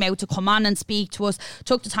time out to come on and speak to us,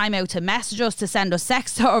 took the time out to message us, to send us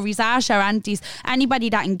sex stories, ask our aunties, anybody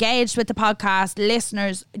that engaged with the podcast,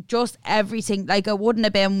 listeners, just everything. Like, it wouldn't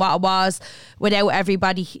have been what it was without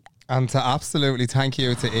everybody. And to absolutely thank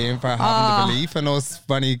you to Ian for having the belief in us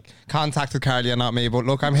when he contacted Carly and not me. But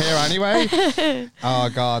look, I'm here anyway. Oh,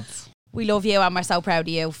 God. We love you and we're so proud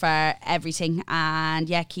of you for everything,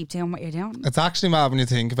 and keep doing what you're doing. It's actually mad when you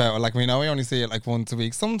think about it. Like, we know we only see it like once a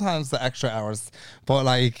week, sometimes the extra hours, but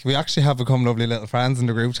like we actually have become lovely little friends in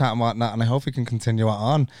the group chat and whatnot, and I hope we can continue it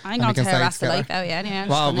on. I'm going to harass the life out,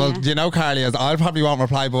 Well, you know, Carly, I'll probably won't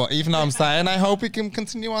reply, but even though I'm saying I hope we can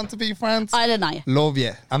continue on to be friends. I don't know. Love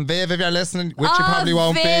you. And Viv, if you're listening, which you probably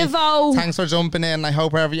won't Vivo. be, thanks for jumping in. I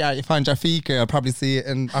hope wherever you are, you find your feet. I'll probably see it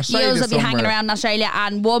in Australia. You'll be hanging around in Australia.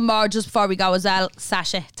 And one more, just just before we go as well,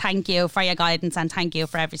 Sasha, thank you for your guidance and thank you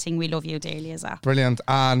for everything. We love you dearly as well. Brilliant.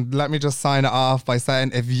 And let me just sign it off by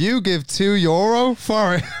saying, if you give €2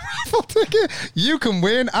 for a raffle ticket, you can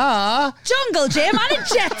win a jungle gym and a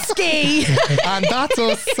jet ski. And that's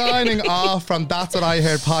us signing off from That's What I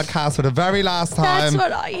Heard podcast for the very last time. That's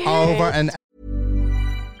what I heard. Over and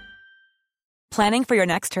Planning for your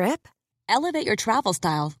next trip? Elevate your travel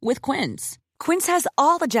style with Quince. Quince has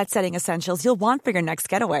all the jet-setting essentials you'll want for your next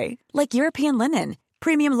getaway, like European linen,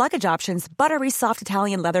 premium luggage options, buttery soft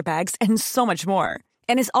Italian leather bags, and so much more.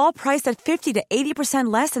 And is all priced at 50 to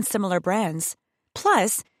 80% less than similar brands.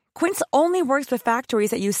 Plus, Quince only works with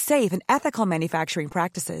factories that use safe and ethical manufacturing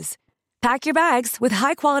practices. Pack your bags with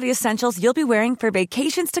high-quality essentials you'll be wearing for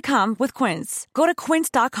vacations to come with Quince. Go to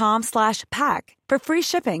quince.com/pack for free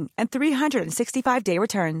shipping and 365-day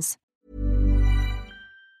returns.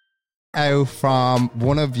 out from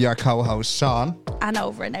one of your co-hosts, Sean. And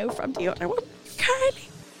over and out from the other one, Carly.